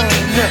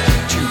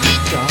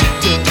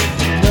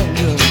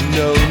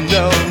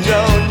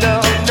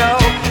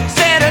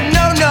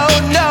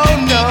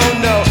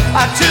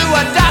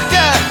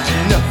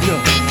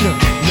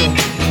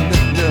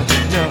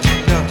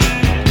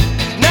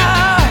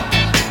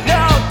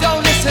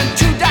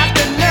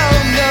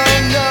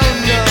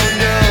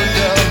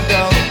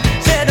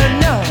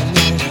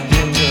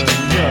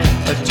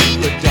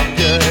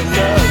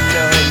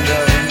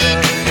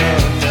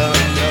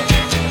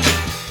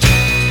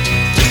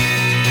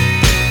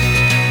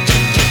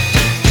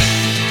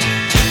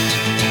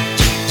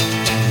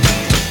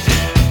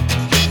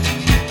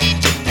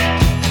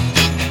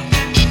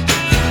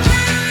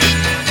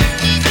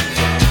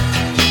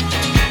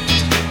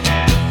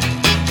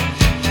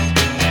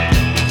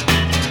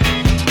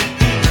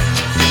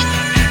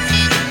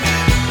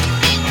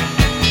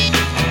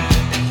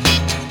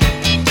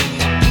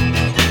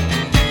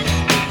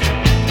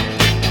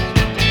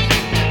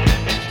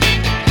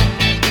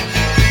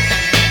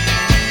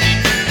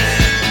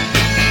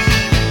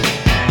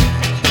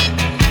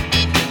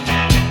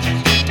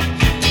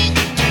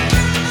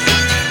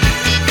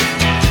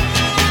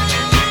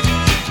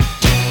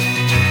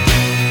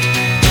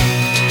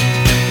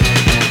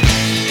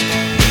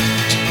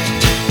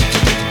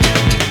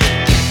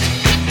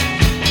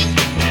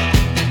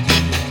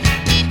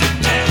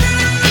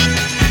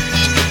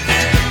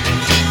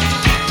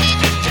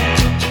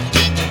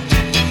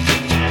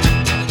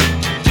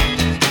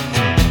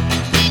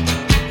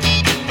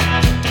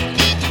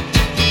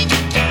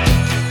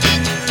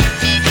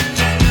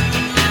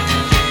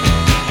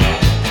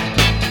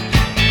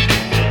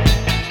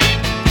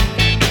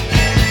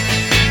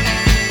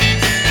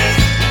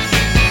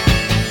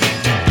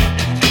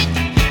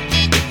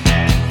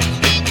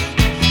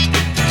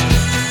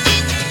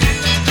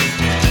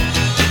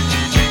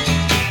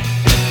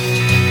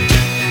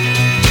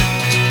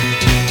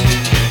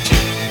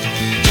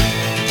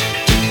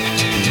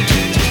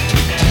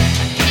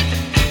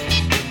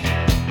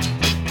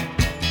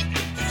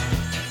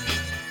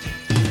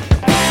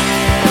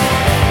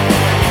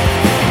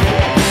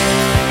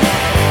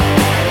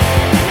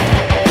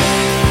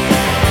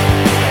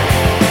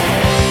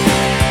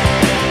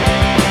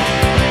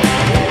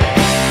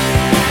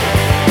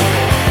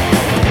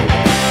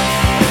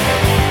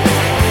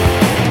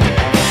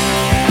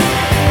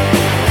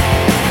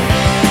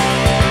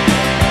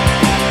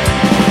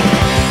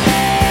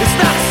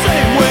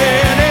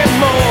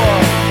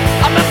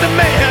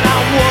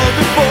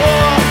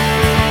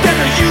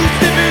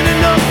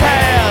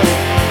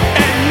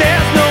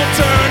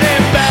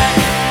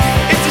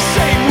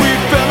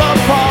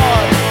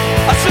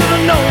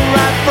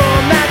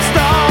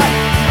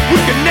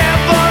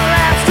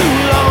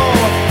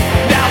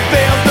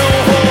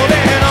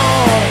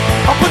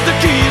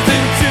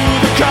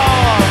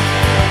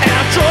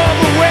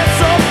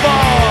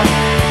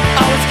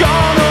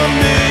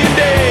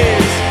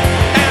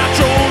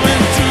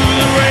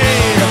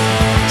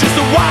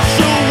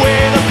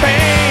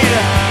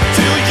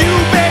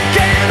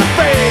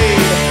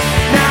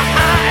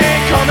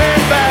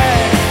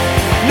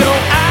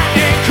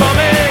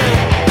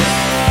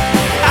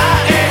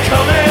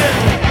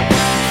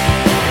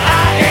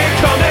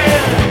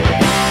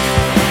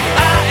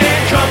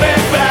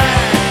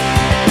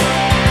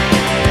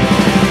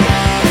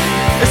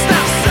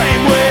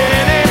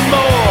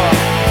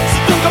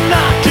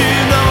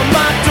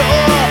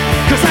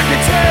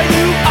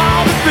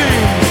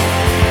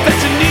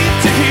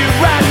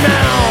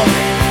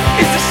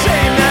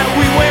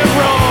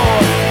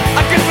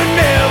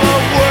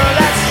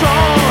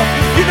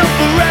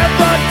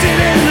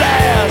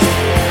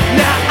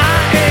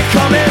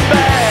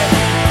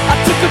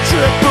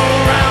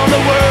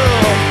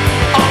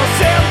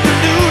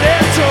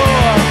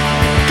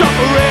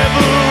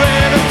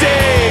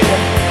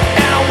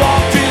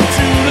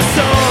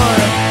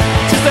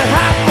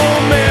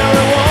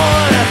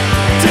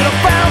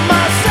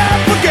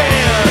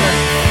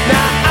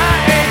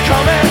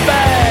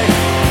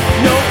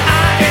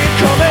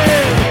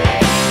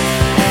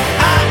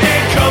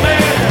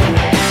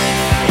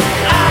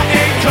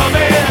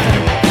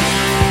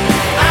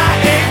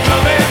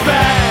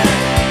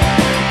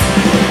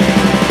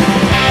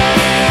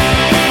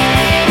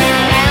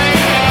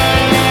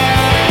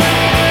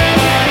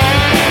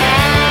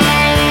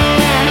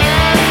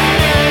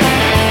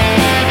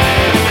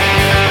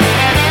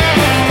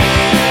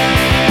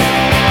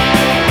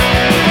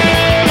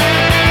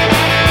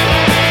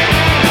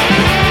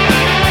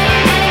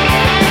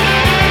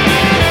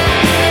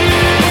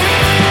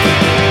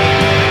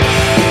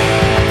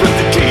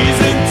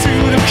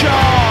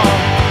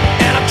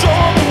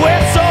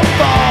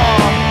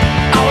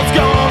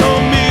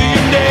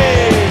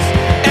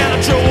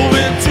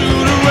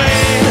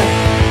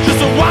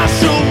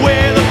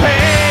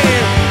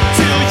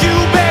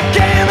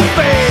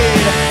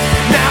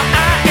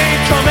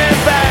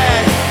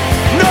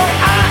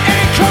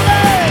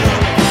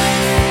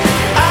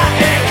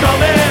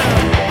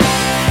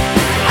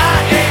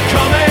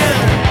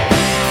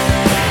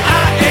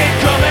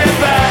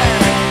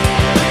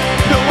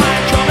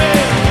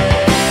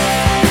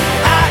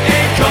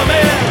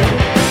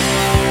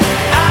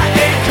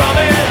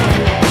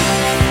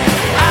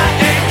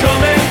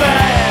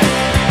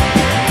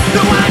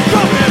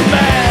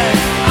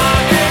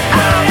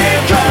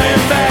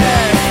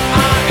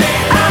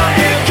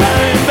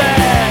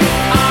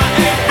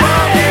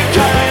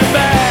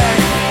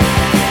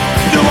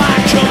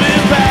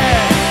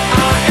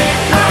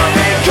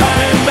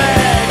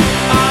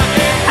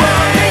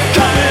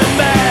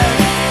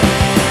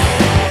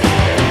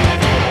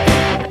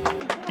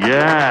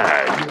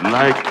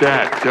 like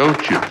that,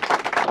 don't you?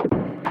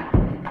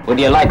 Would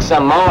you like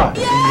some more?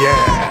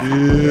 Yeah.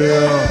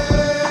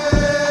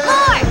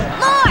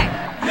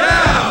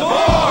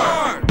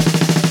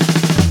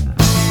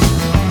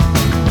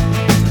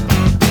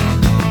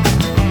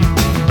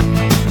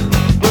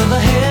 With the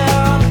hair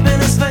up in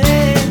his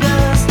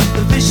fingers,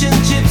 the fish and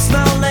chips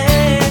smell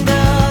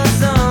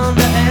lingers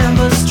under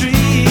amber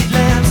street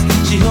lamps.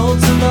 She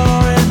holds the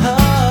law in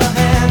her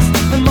hands.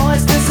 The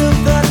moistness of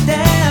the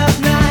damp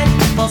night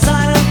falls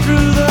silent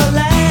through the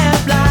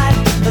lamplight.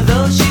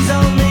 Though she's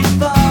only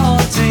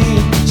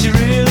 14, she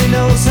really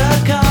knows her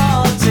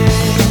calling.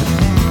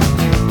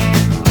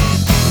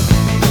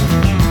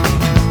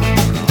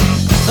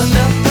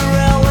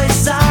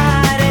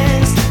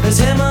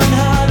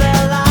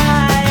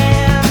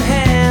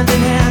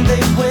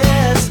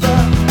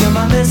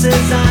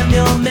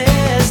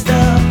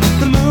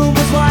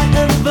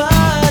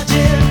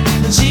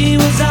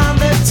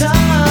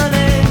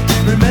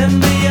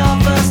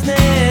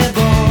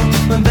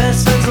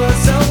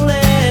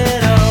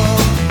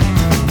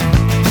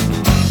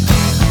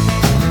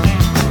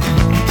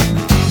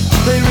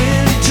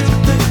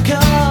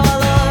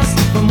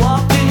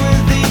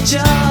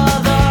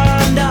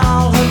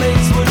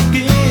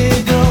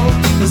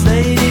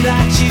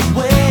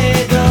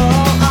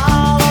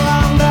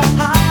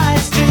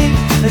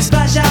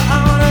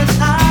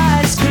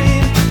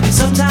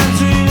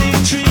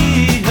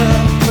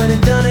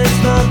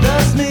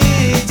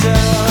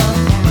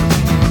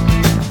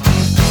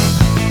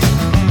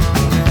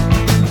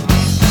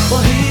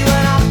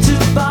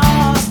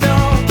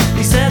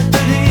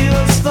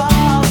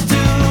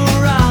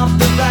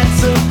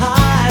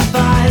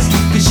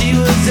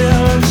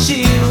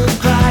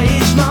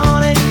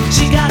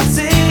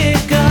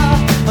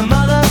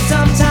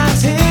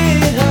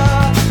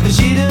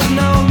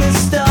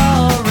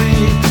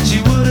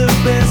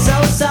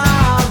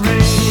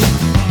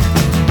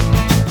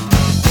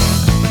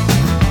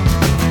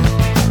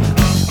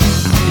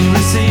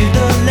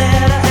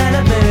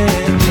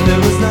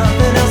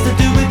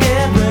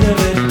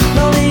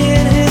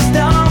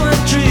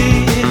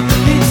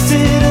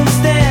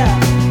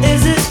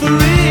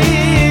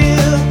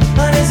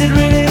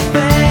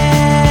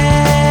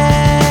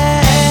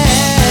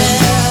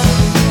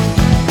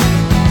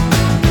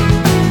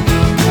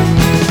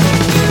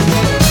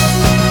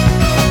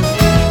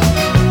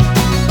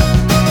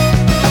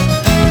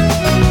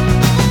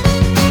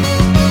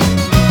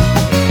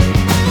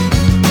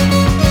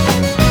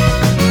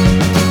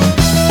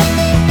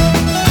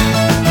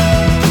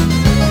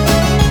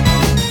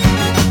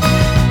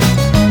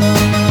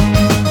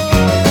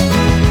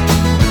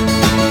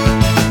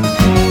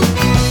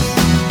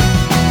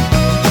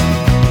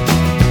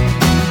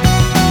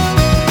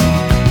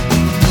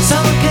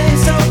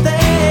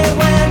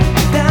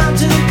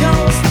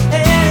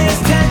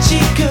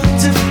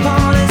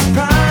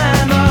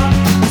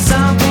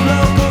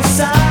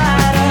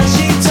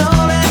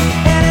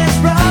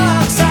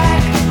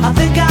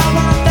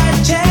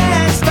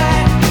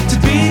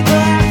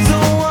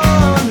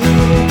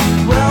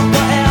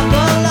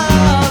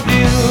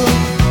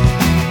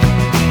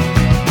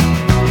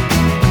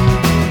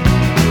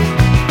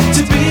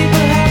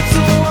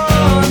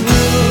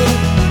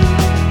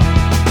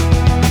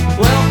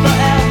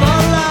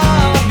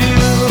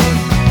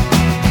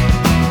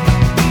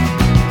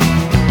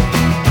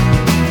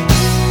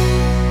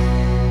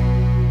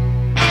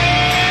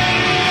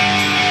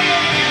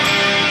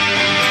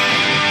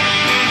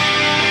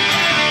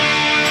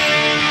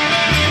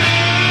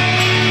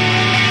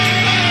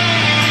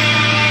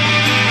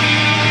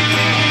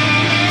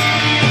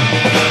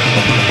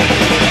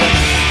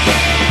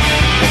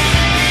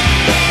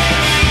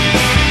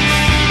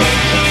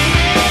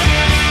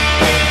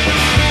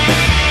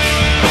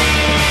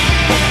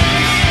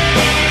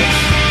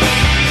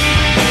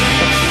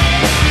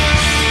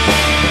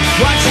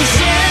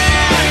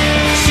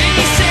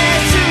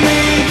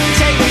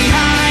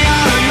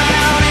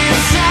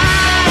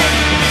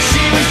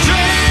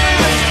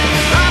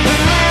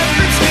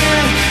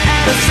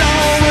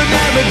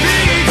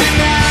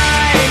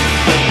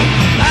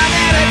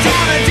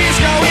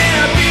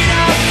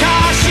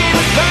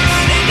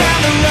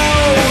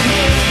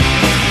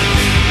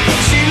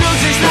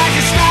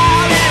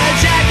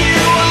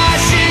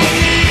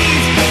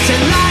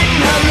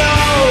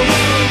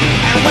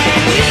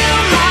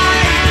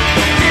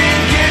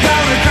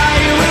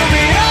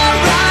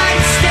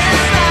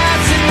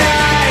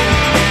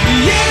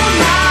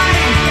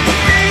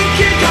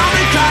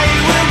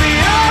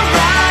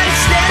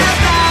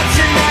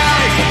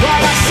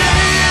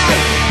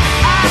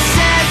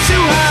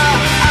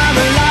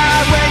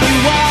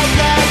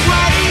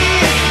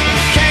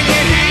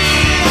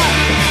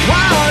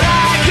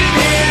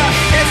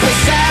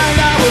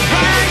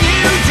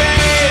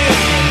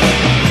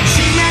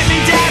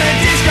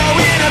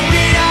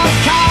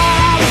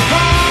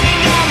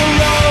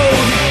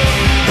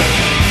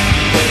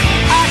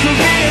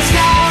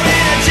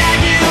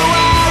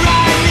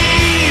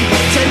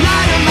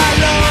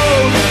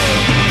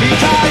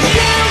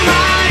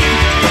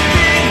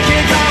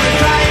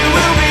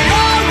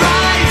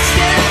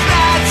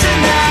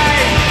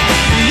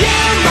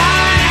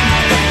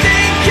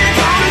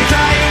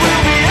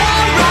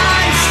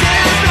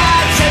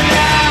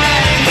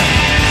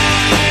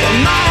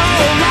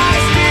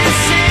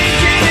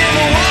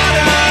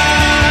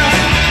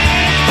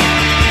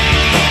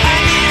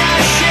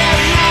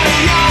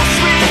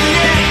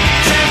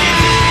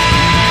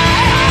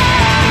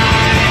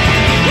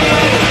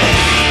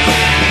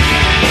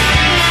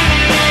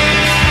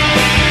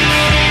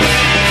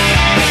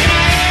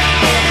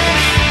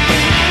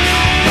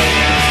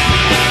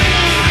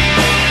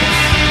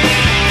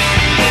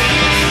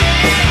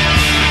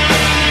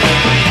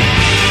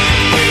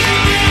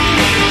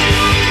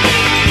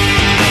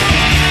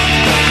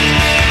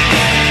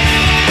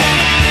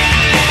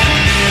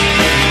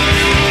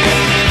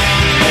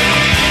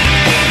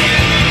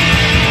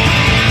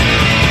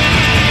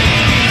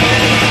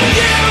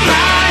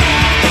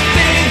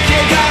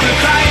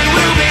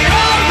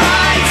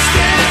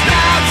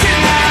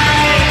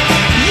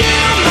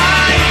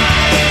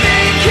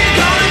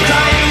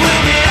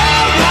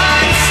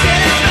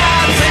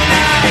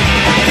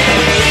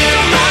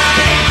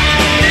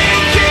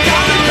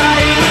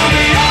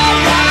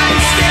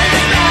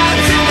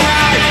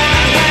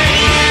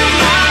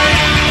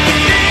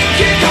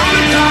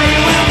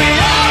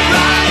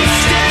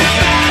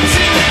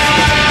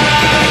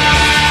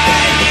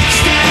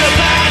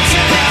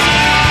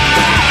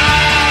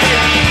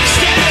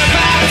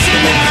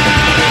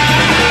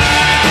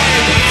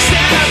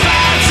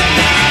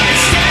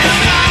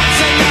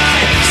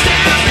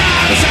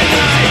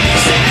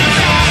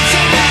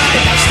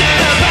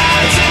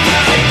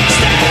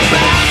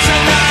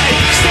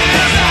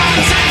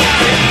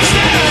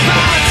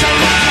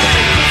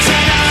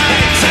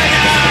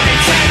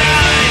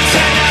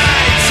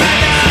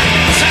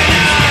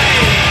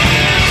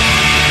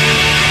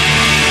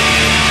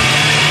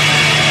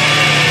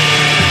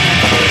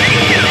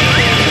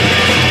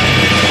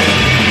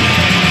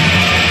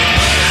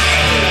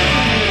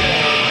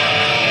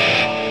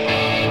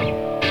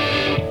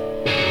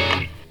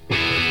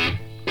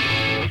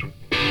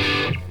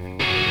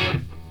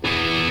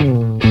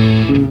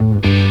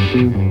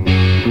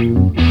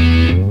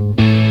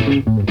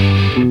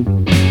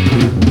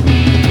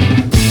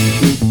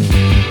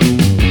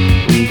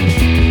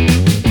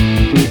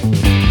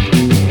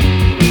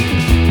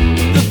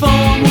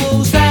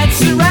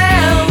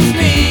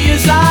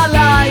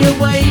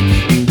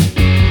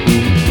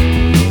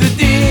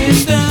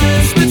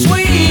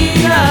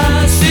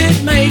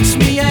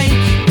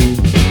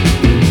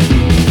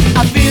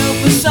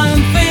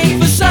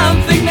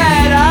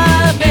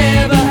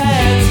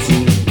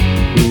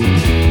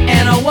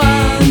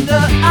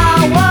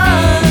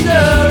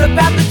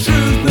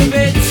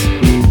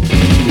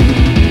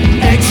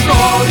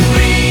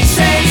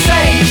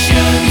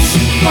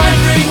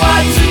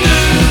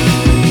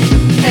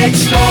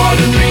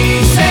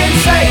 Extraordinary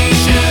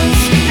sensations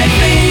and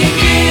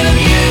thinking of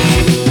you.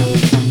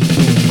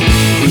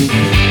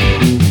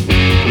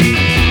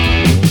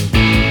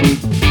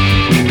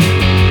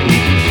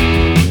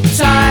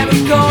 Time, of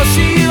course,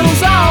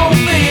 heals all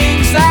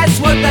things. That's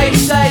what they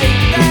say.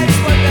 That's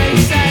what they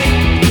say.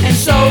 And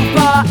so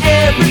far,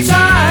 every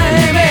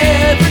time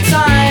it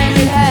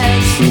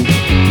has.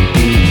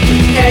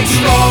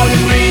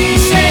 Extraordinary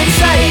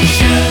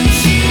sensations,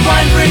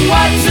 wondering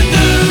what to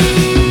do.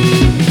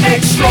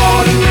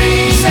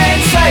 Extraordinary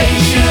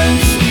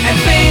sensations and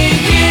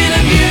thinking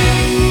of you.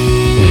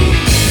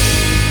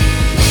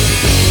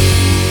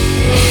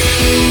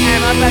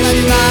 Am I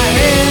bashing my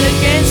head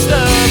against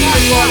the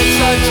brick wall? It's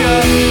such a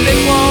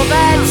thick wall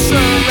that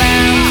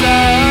surrounds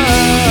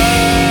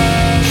us.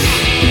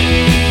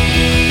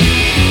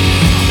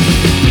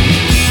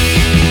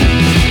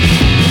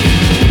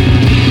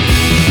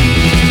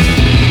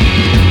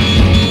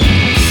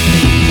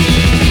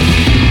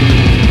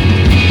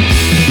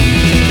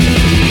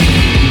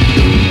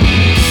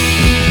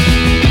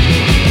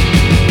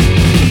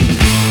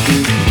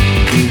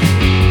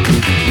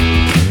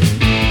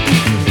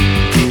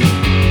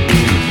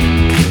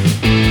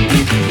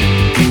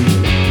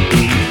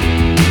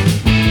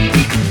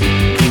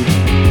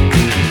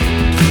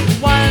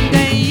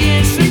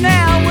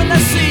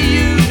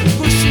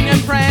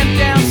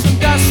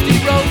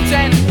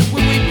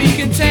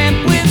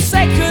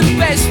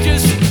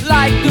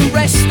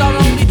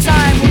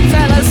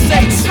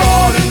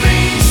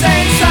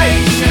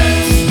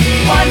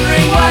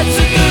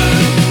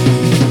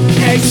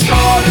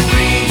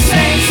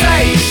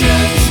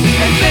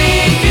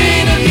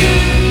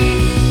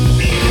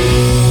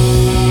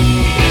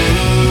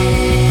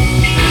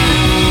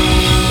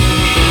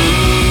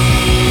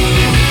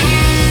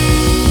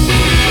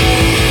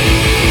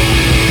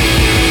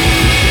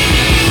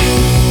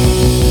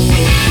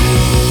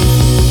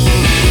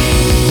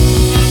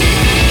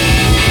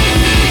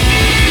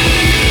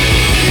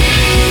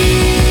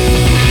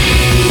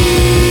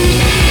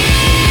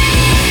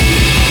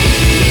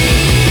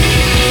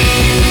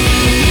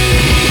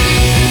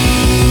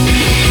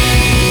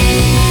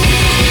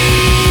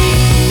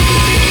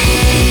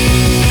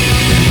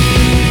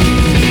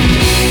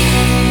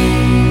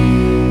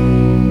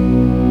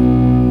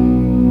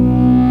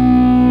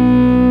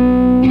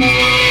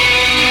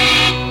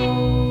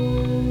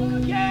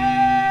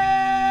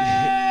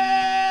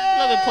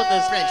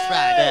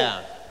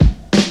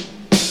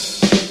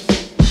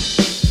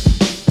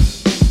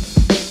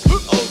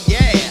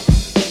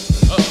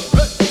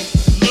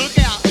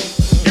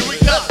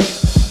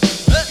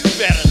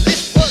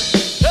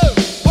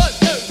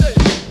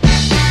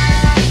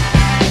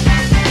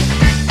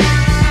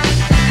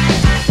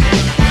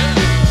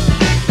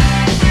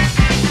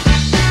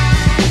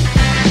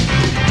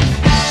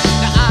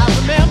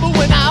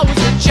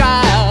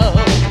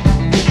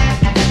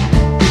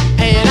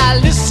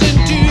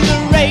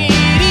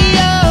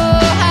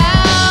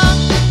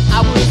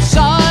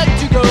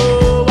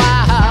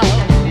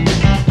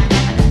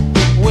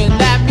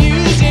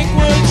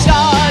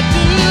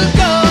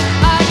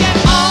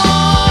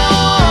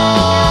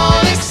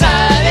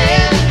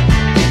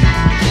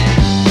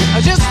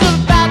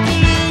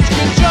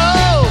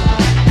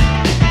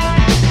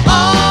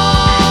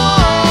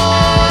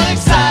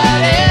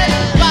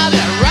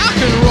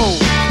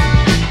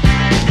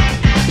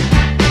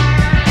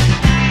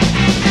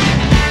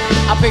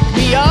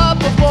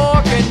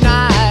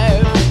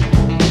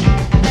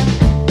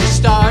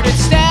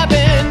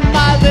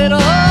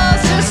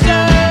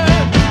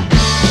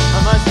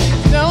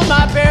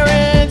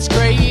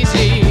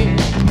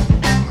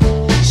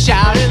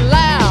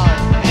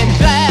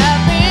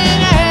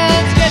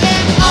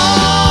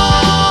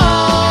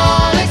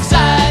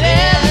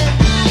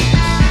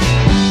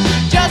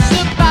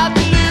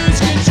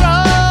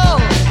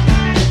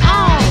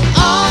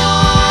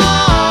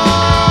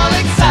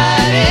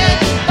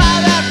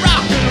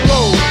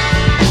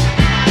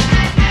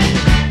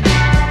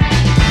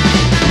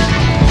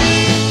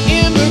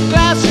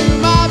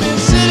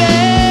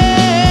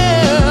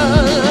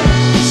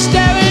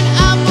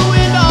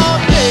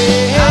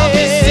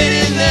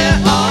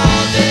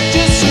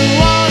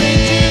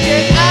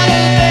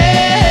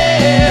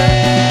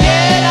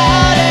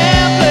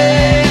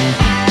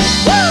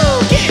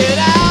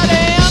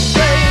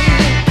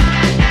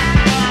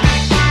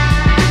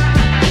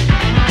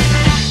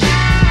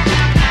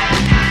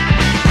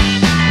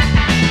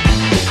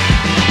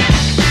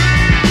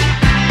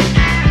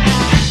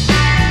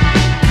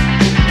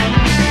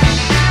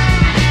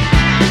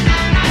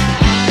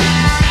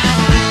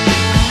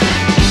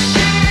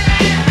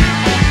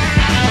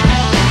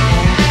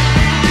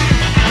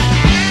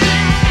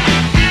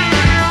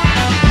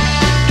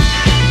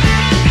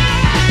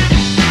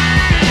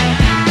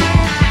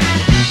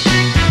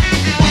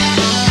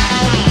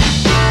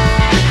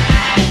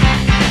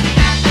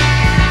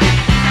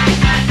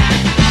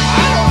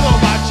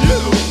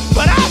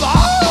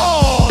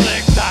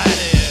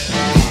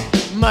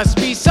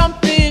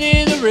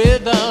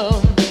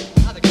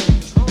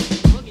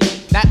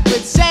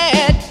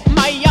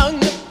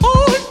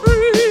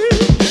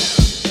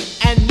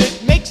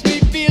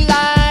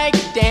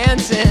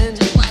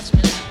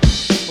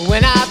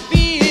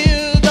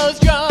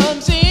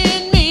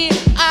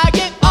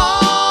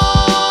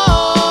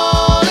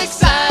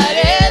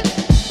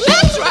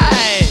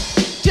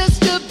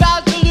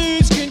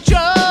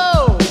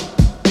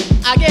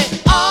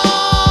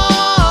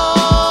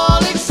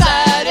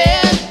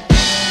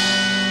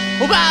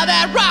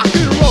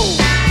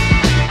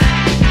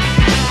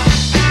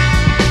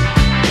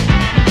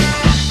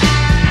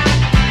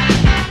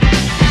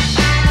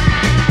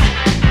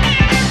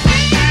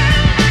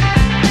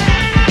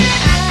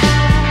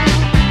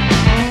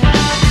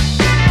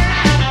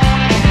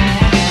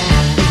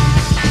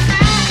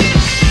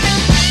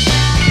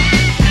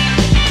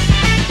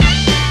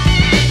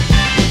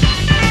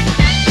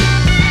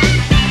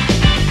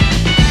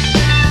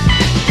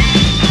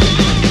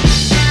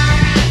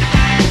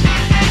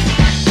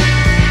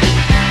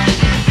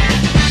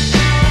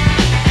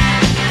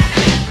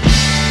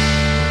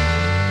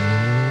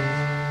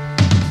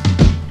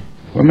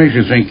 What makes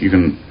you think you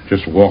can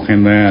just walk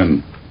in there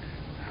and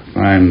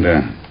find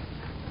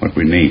what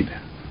we need?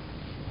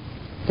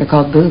 They're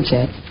called boobs,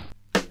 Ed.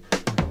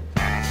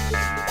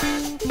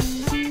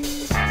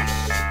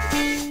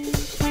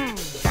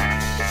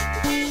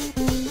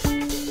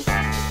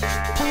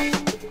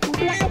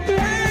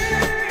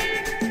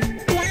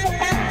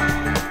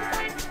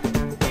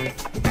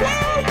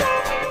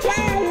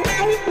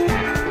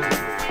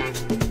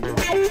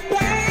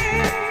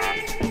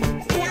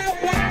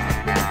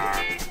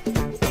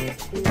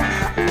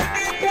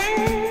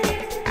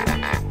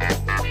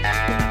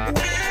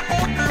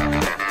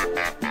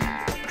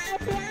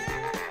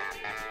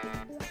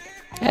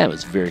 That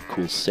was a very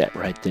cool set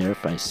right there,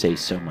 if I say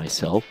so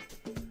myself.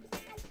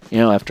 You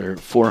know, after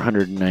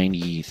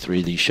 493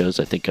 of these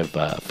shows, I think I've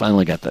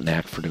finally got the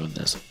knack for doing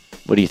this.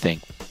 What do you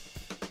think?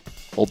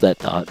 Hold that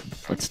thought.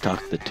 Let's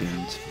talk the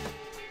tunes.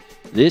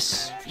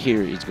 This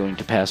here is going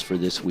to pass for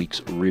this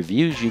week's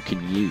Reviews You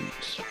Can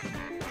Use.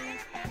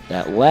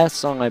 That last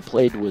song I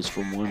played was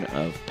from one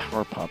of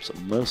Power Pop's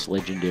most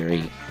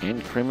legendary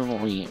and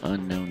criminally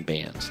unknown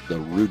bands, the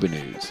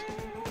Rubinoos.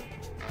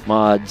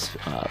 Mods,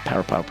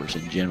 Power Poppers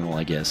in general,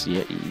 I guess,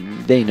 yeah,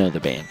 they know the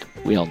band.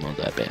 We all know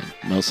that band,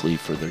 mostly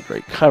for their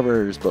great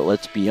covers, but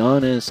let's be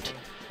honest,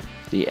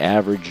 the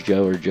average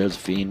Joe or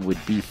Josephine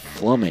would be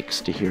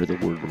flummoxed to hear the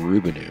word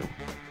Rubinoo.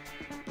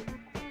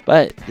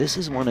 But this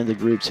is one of the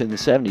groups in the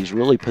 70s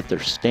really put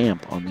their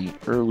stamp on the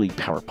early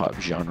Power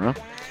Pop genre.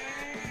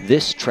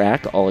 This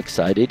track, All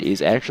Excited,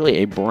 is actually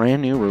a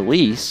brand new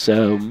release,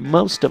 so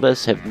most of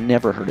us have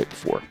never heard it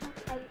before.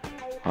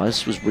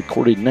 This was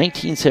recorded in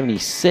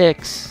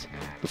 1976,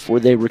 before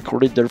they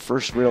recorded their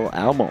first real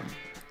album.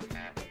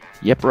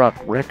 Yep Rock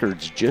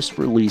Records just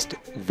released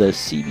the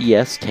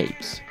CBS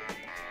tapes.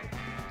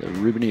 The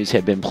Rubinoos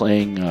had been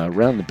playing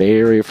around the Bay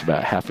Area for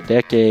about half a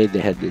decade.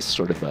 They had this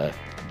sort of a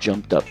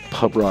jumped up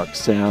pub rock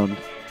sound.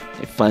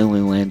 They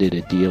finally landed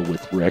a deal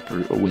with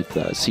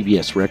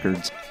CBS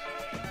Records.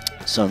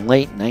 So in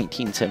late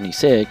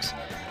 1976,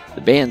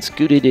 the band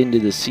scooted into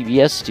the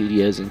CBS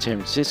studios in San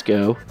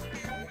Francisco,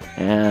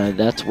 and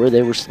that's where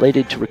they were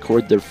slated to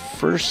record their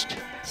first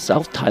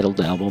self-titled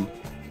album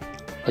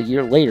a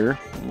year later.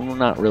 Well,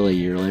 not really a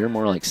year later,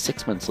 more like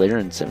 6 months later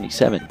in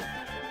 77.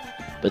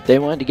 But they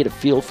wanted to get a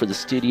feel for the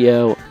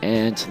studio,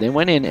 and so they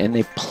went in and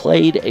they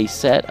played a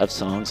set of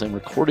songs and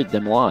recorded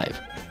them live.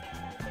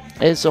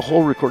 It's a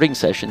whole recording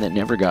session that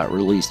never got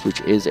released, which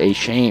is a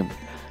shame.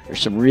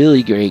 There's some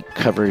really great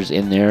covers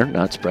in there,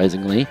 not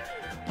surprisingly.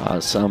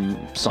 Some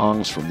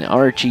songs from the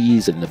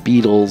Archies and the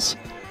Beatles,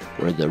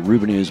 where the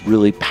Rubinoos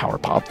really power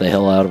pop the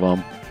hell out of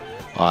them.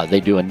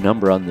 They do a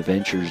number on the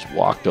Ventures,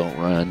 Walk Don't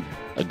Run,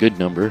 a good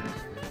number.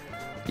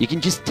 You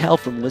can just tell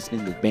from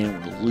listening to the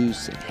band were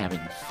loose and having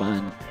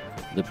fun.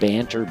 The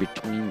banter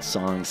between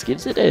songs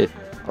gives it a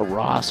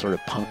raw sort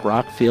of punk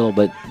rock feel,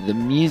 but the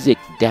music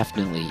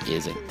definitely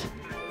isn't.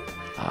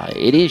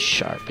 It is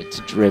sharp, it's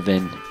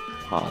driven.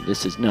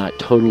 This is not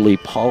totally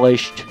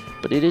polished,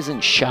 but it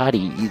isn't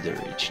shoddy either.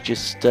 It's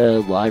just a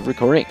live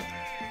recording.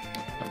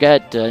 I've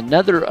got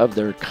another of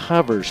their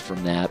covers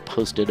from that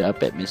posted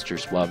up at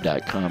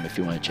MrSuave.com if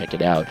you want to check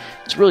it out.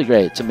 It's really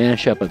great. It's a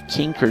mashup of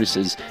King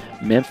Curtis's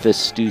Memphis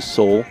Stew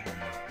Soul,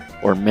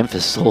 or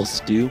Memphis Soul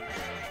Stew,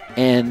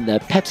 and the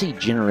Pepsi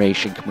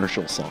Generation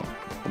commercial song.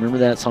 Remember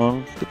that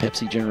song, the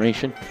Pepsi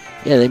Generation?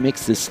 Yeah, they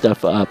mix this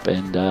stuff up,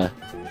 and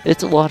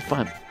it's a lot of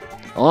fun.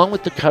 Along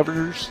with the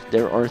covers,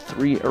 there are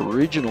 3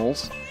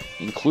 originals,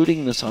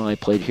 including the song I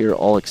played here,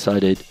 All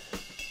Excited,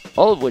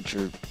 all of which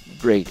are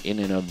great in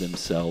and of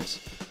themselves.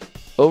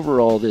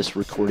 Overall, this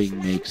recording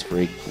makes for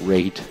a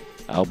great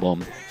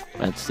album.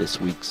 That's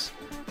this week's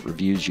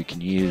Reviews You Can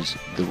Use.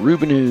 The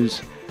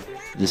Rubinoos,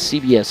 the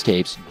CBS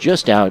tapes,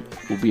 just out,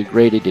 will be a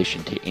great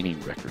addition to any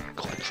record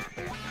collection.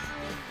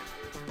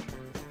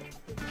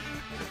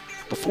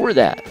 Before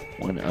that,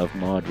 one of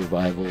Mod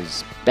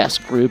Revival's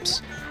best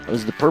groups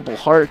was the Purple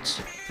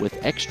Hearts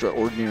with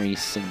Extraordinary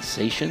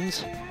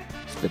Sensations.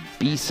 It's the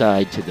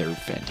B-side to their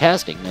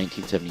fantastic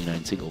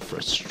 1979 single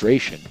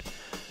Frustration.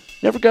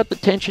 Never got the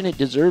attention it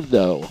deserved,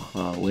 though.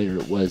 Later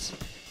it was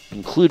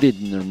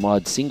included in their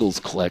Mod Singles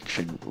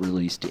collection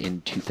released in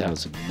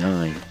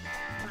 2009.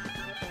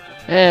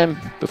 And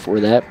before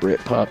that,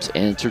 Britpop's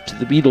answer to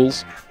the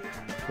Beatles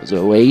was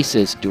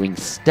Oasis doing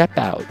Step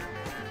Out.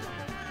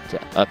 It's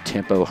an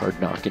up-tempo,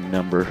 hard-knocking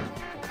number.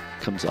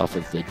 Comes off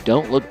of the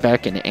Don't Look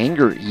Back in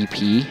Anger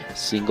EP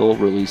single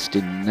released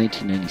in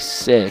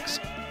 1996.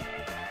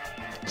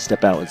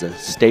 Step Out was a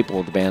staple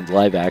of the band's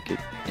live act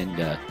and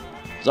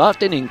was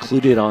often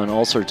included on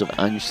all sorts of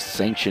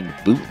unsanctioned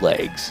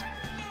bootlegs.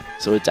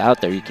 So it's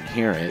out there, you can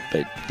hear it,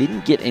 but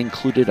didn't get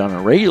included on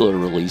a regular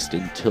release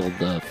until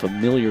the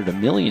Familiar to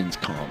Millions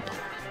comp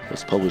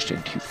was published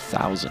in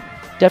 2000.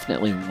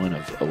 Definitely one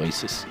of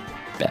Oasis'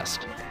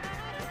 best.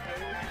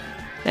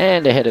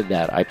 And ahead of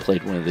that, I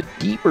played one of the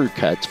deeper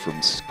cuts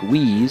from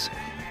Squeeze.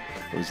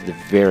 It was the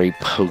very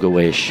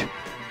pogo-ish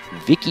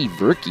Vicky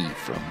Verky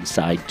from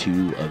side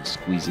 2 of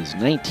Squeeze's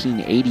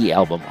 1980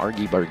 album,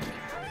 Argy Bargy.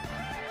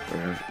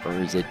 Or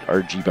is it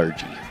Argy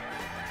Bargy?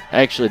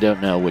 I actually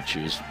don't know which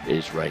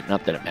is right.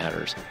 Not that it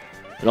matters.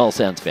 It all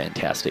sounds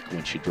fantastic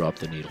once you drop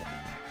the needle.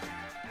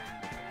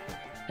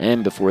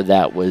 And before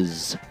that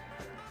was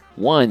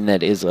one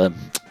that is a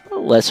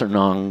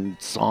lesser-known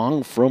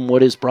song from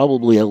what is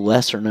probably a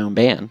lesser-known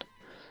band.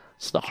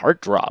 It's the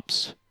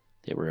Heartdrops.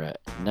 They were a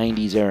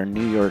 90s era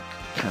New York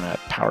kind of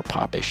power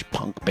pop-ish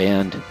punk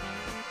band.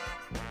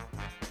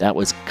 That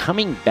was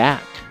Coming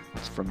Back.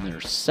 It's from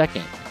their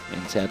second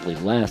and sadly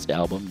last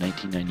album,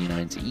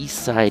 1999's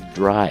East Side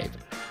Drive.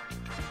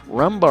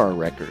 Rumbar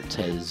Records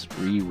has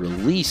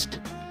re-released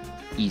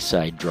East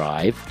Side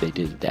Drive. They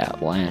did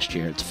that last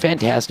year. It's a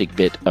fantastic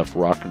bit of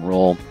rock and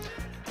roll.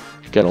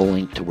 Got a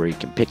link to where you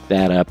can pick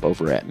that up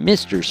over at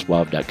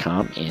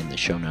MrSuave.com in the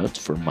show notes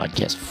for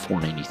Modcast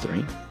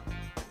 493.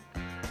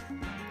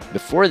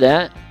 Before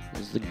that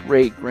was the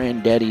great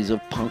granddaddies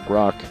of punk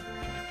rock.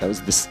 That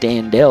was the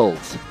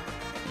Standells.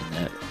 And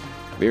that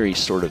very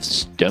sort of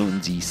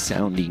Stonesy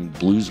sounding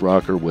blues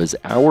rocker was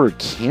Our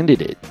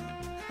Candidate,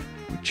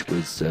 which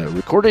was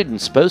recorded and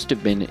supposed to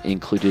have been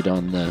included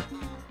on the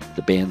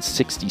band's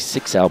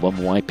 66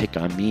 album, Why Pick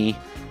On Me.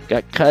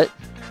 Got cut,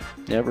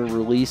 never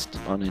released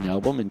on an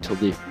album until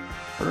the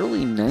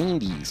early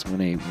 90s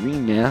when a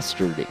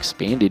remastered,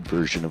 expanded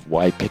version of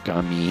Why Pick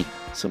On Me,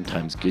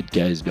 Sometimes Good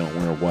Guys Don't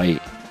Wear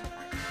White,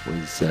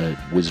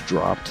 was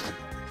dropped.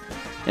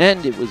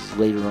 And it was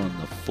later on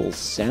the full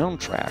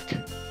soundtrack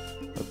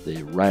of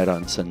the Ride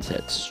on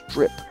Sunset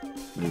Strip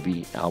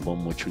movie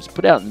album, which was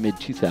put out in the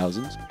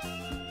mid-2000s.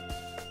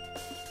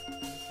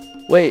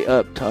 Way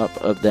up top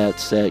of that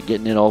set,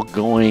 getting it all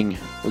going,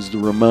 was the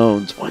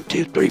Ramones. 1,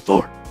 2, 3,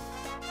 4.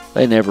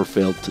 They never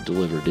failed to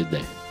deliver, did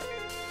they?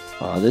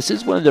 This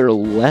is one of their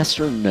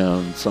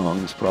lesser-known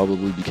songs,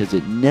 probably because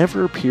it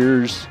never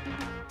appears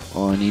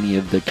on any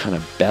of the kind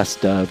of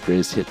best of,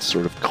 greatest hits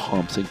sort of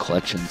comps and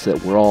collections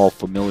that we're all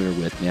familiar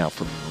with now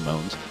from the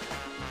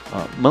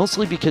Ramones.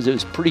 Mostly because it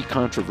was pretty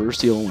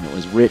controversial when it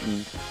was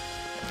written.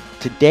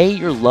 Today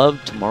Your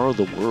Love, Tomorrow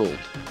the World.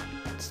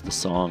 It's the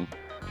song.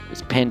 It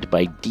was penned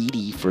by Dee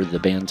Dee for the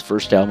band's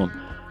first album.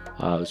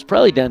 It was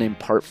probably done in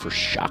part for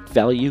shock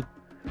value.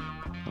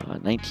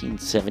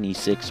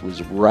 1976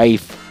 was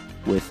rife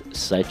with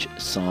such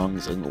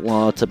songs, and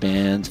lots of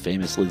bands,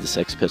 famously the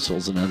Sex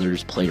Pistols and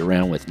others, played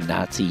around with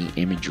Nazi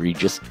imagery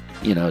just,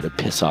 to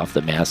piss off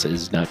the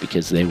masses, not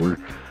because they were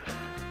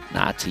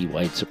Nazi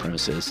white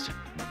supremacists.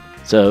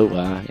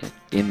 So,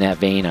 in that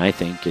vein, I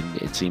think, and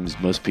it seems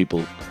most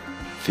people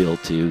feel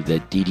too,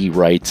 that Dee Dee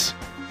writes,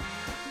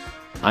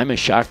 I'm a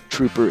shock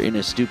trooper in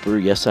a stupor,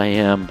 yes I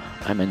am.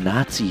 I'm a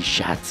Nazi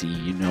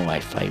Shotzi, I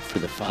fight for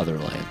the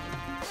fatherland.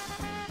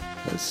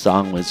 The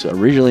song was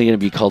originally going to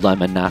be called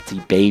I'm a Nazi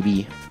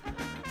Baby.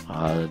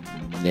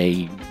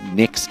 They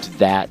nixed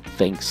that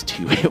thanks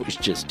to it was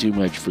just too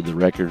much for the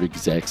record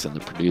execs and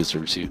the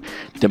producers who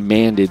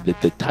demanded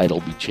that the title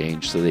be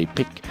changed. So they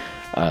picked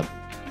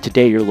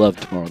Today Your Love,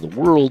 Tomorrow the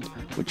World,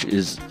 which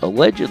is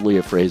allegedly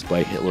a phrase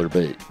by Hitler,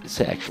 but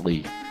it's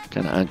actually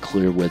kind of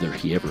unclear whether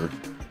he ever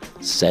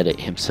said it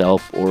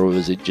himself or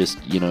was it just,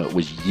 it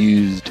was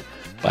used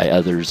by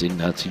others in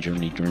Nazi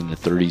Germany during the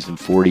 30s and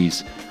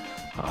 40s.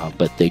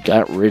 But they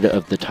got rid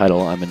of the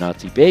title I'm a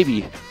Nazi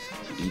Baby.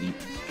 So Dee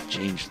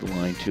changed the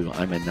line to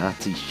I'm a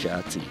Nazi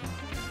Shotzi.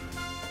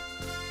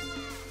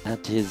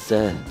 That is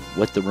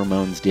what the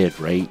Ramones did,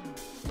 right?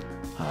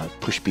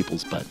 Push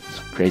people's buttons.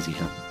 Crazy,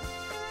 huh?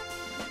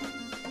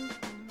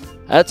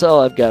 That's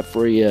all I've got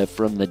for you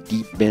from the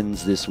deep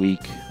bins this week.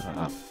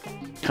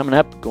 Coming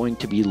up, going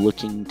to be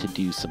looking to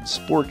do some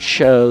sports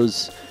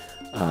shows.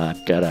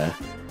 I've got a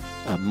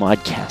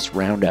Modcast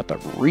roundup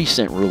of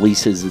recent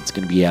releases that's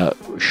going to be out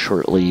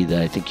shortly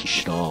that I think you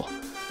should all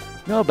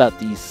know about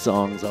these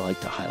songs. I like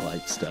to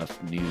highlight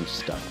stuff, new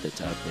stuff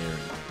that's out there,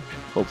 and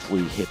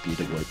hopefully hip you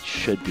to what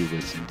should be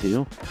listened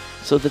to,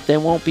 so that they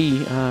won't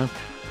be,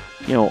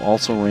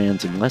 also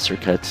rans and lesser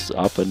cuts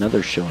off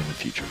another show in the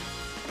future.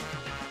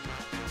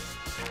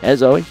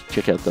 As always,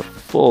 check out the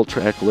full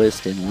track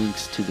list and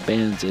links to the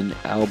bands and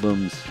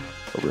albums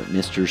over at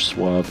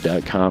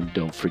MrSuave.com.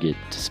 Don't forget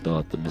to spell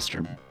out the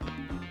Mr.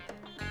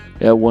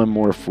 Got one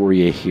more for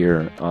you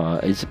here.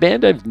 It's a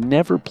band I've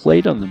never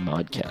played on the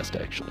Modcast,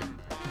 actually.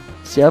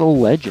 Seattle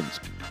Legends.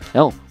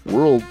 Hell,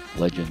 World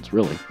Legends,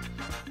 really.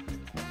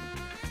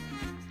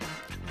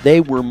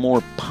 They were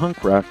more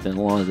punk rock than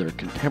a lot of their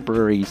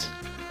contemporaries.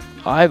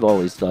 I've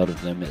always thought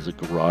of them as a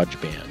garage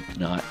band,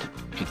 not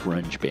a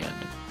grunge band.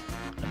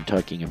 I'm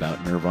talking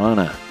about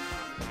Nirvana.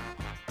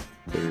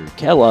 Their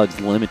catalog's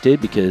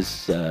limited because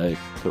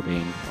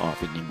Cobain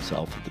offered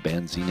himself at the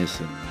band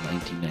Zenith in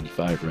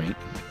 1995, right?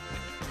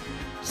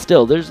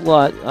 Still, there's a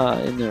lot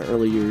in their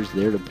early years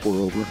there to pour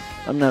over.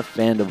 I'm not a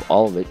fan of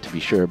all of it, to be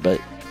sure, but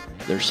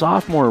their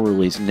sophomore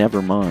release,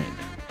 Nevermind,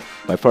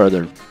 by far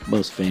their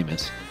most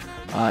famous,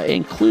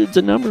 includes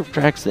a number of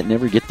tracks that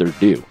never get their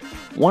due.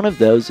 One of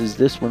those is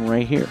this one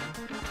right here.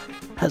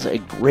 Has a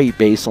great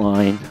bass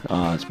line.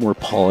 It's more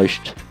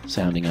polished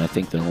sounding, I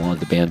think, than a lot of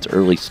the band's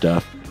early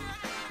stuff.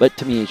 But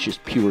to me, it's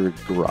just pure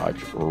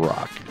garage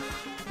rock.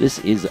 This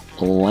is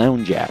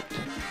Lounge Act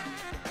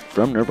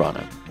from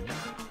Nirvana.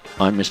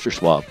 I'm Mr.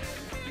 Suave.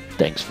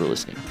 Thanks for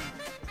listening.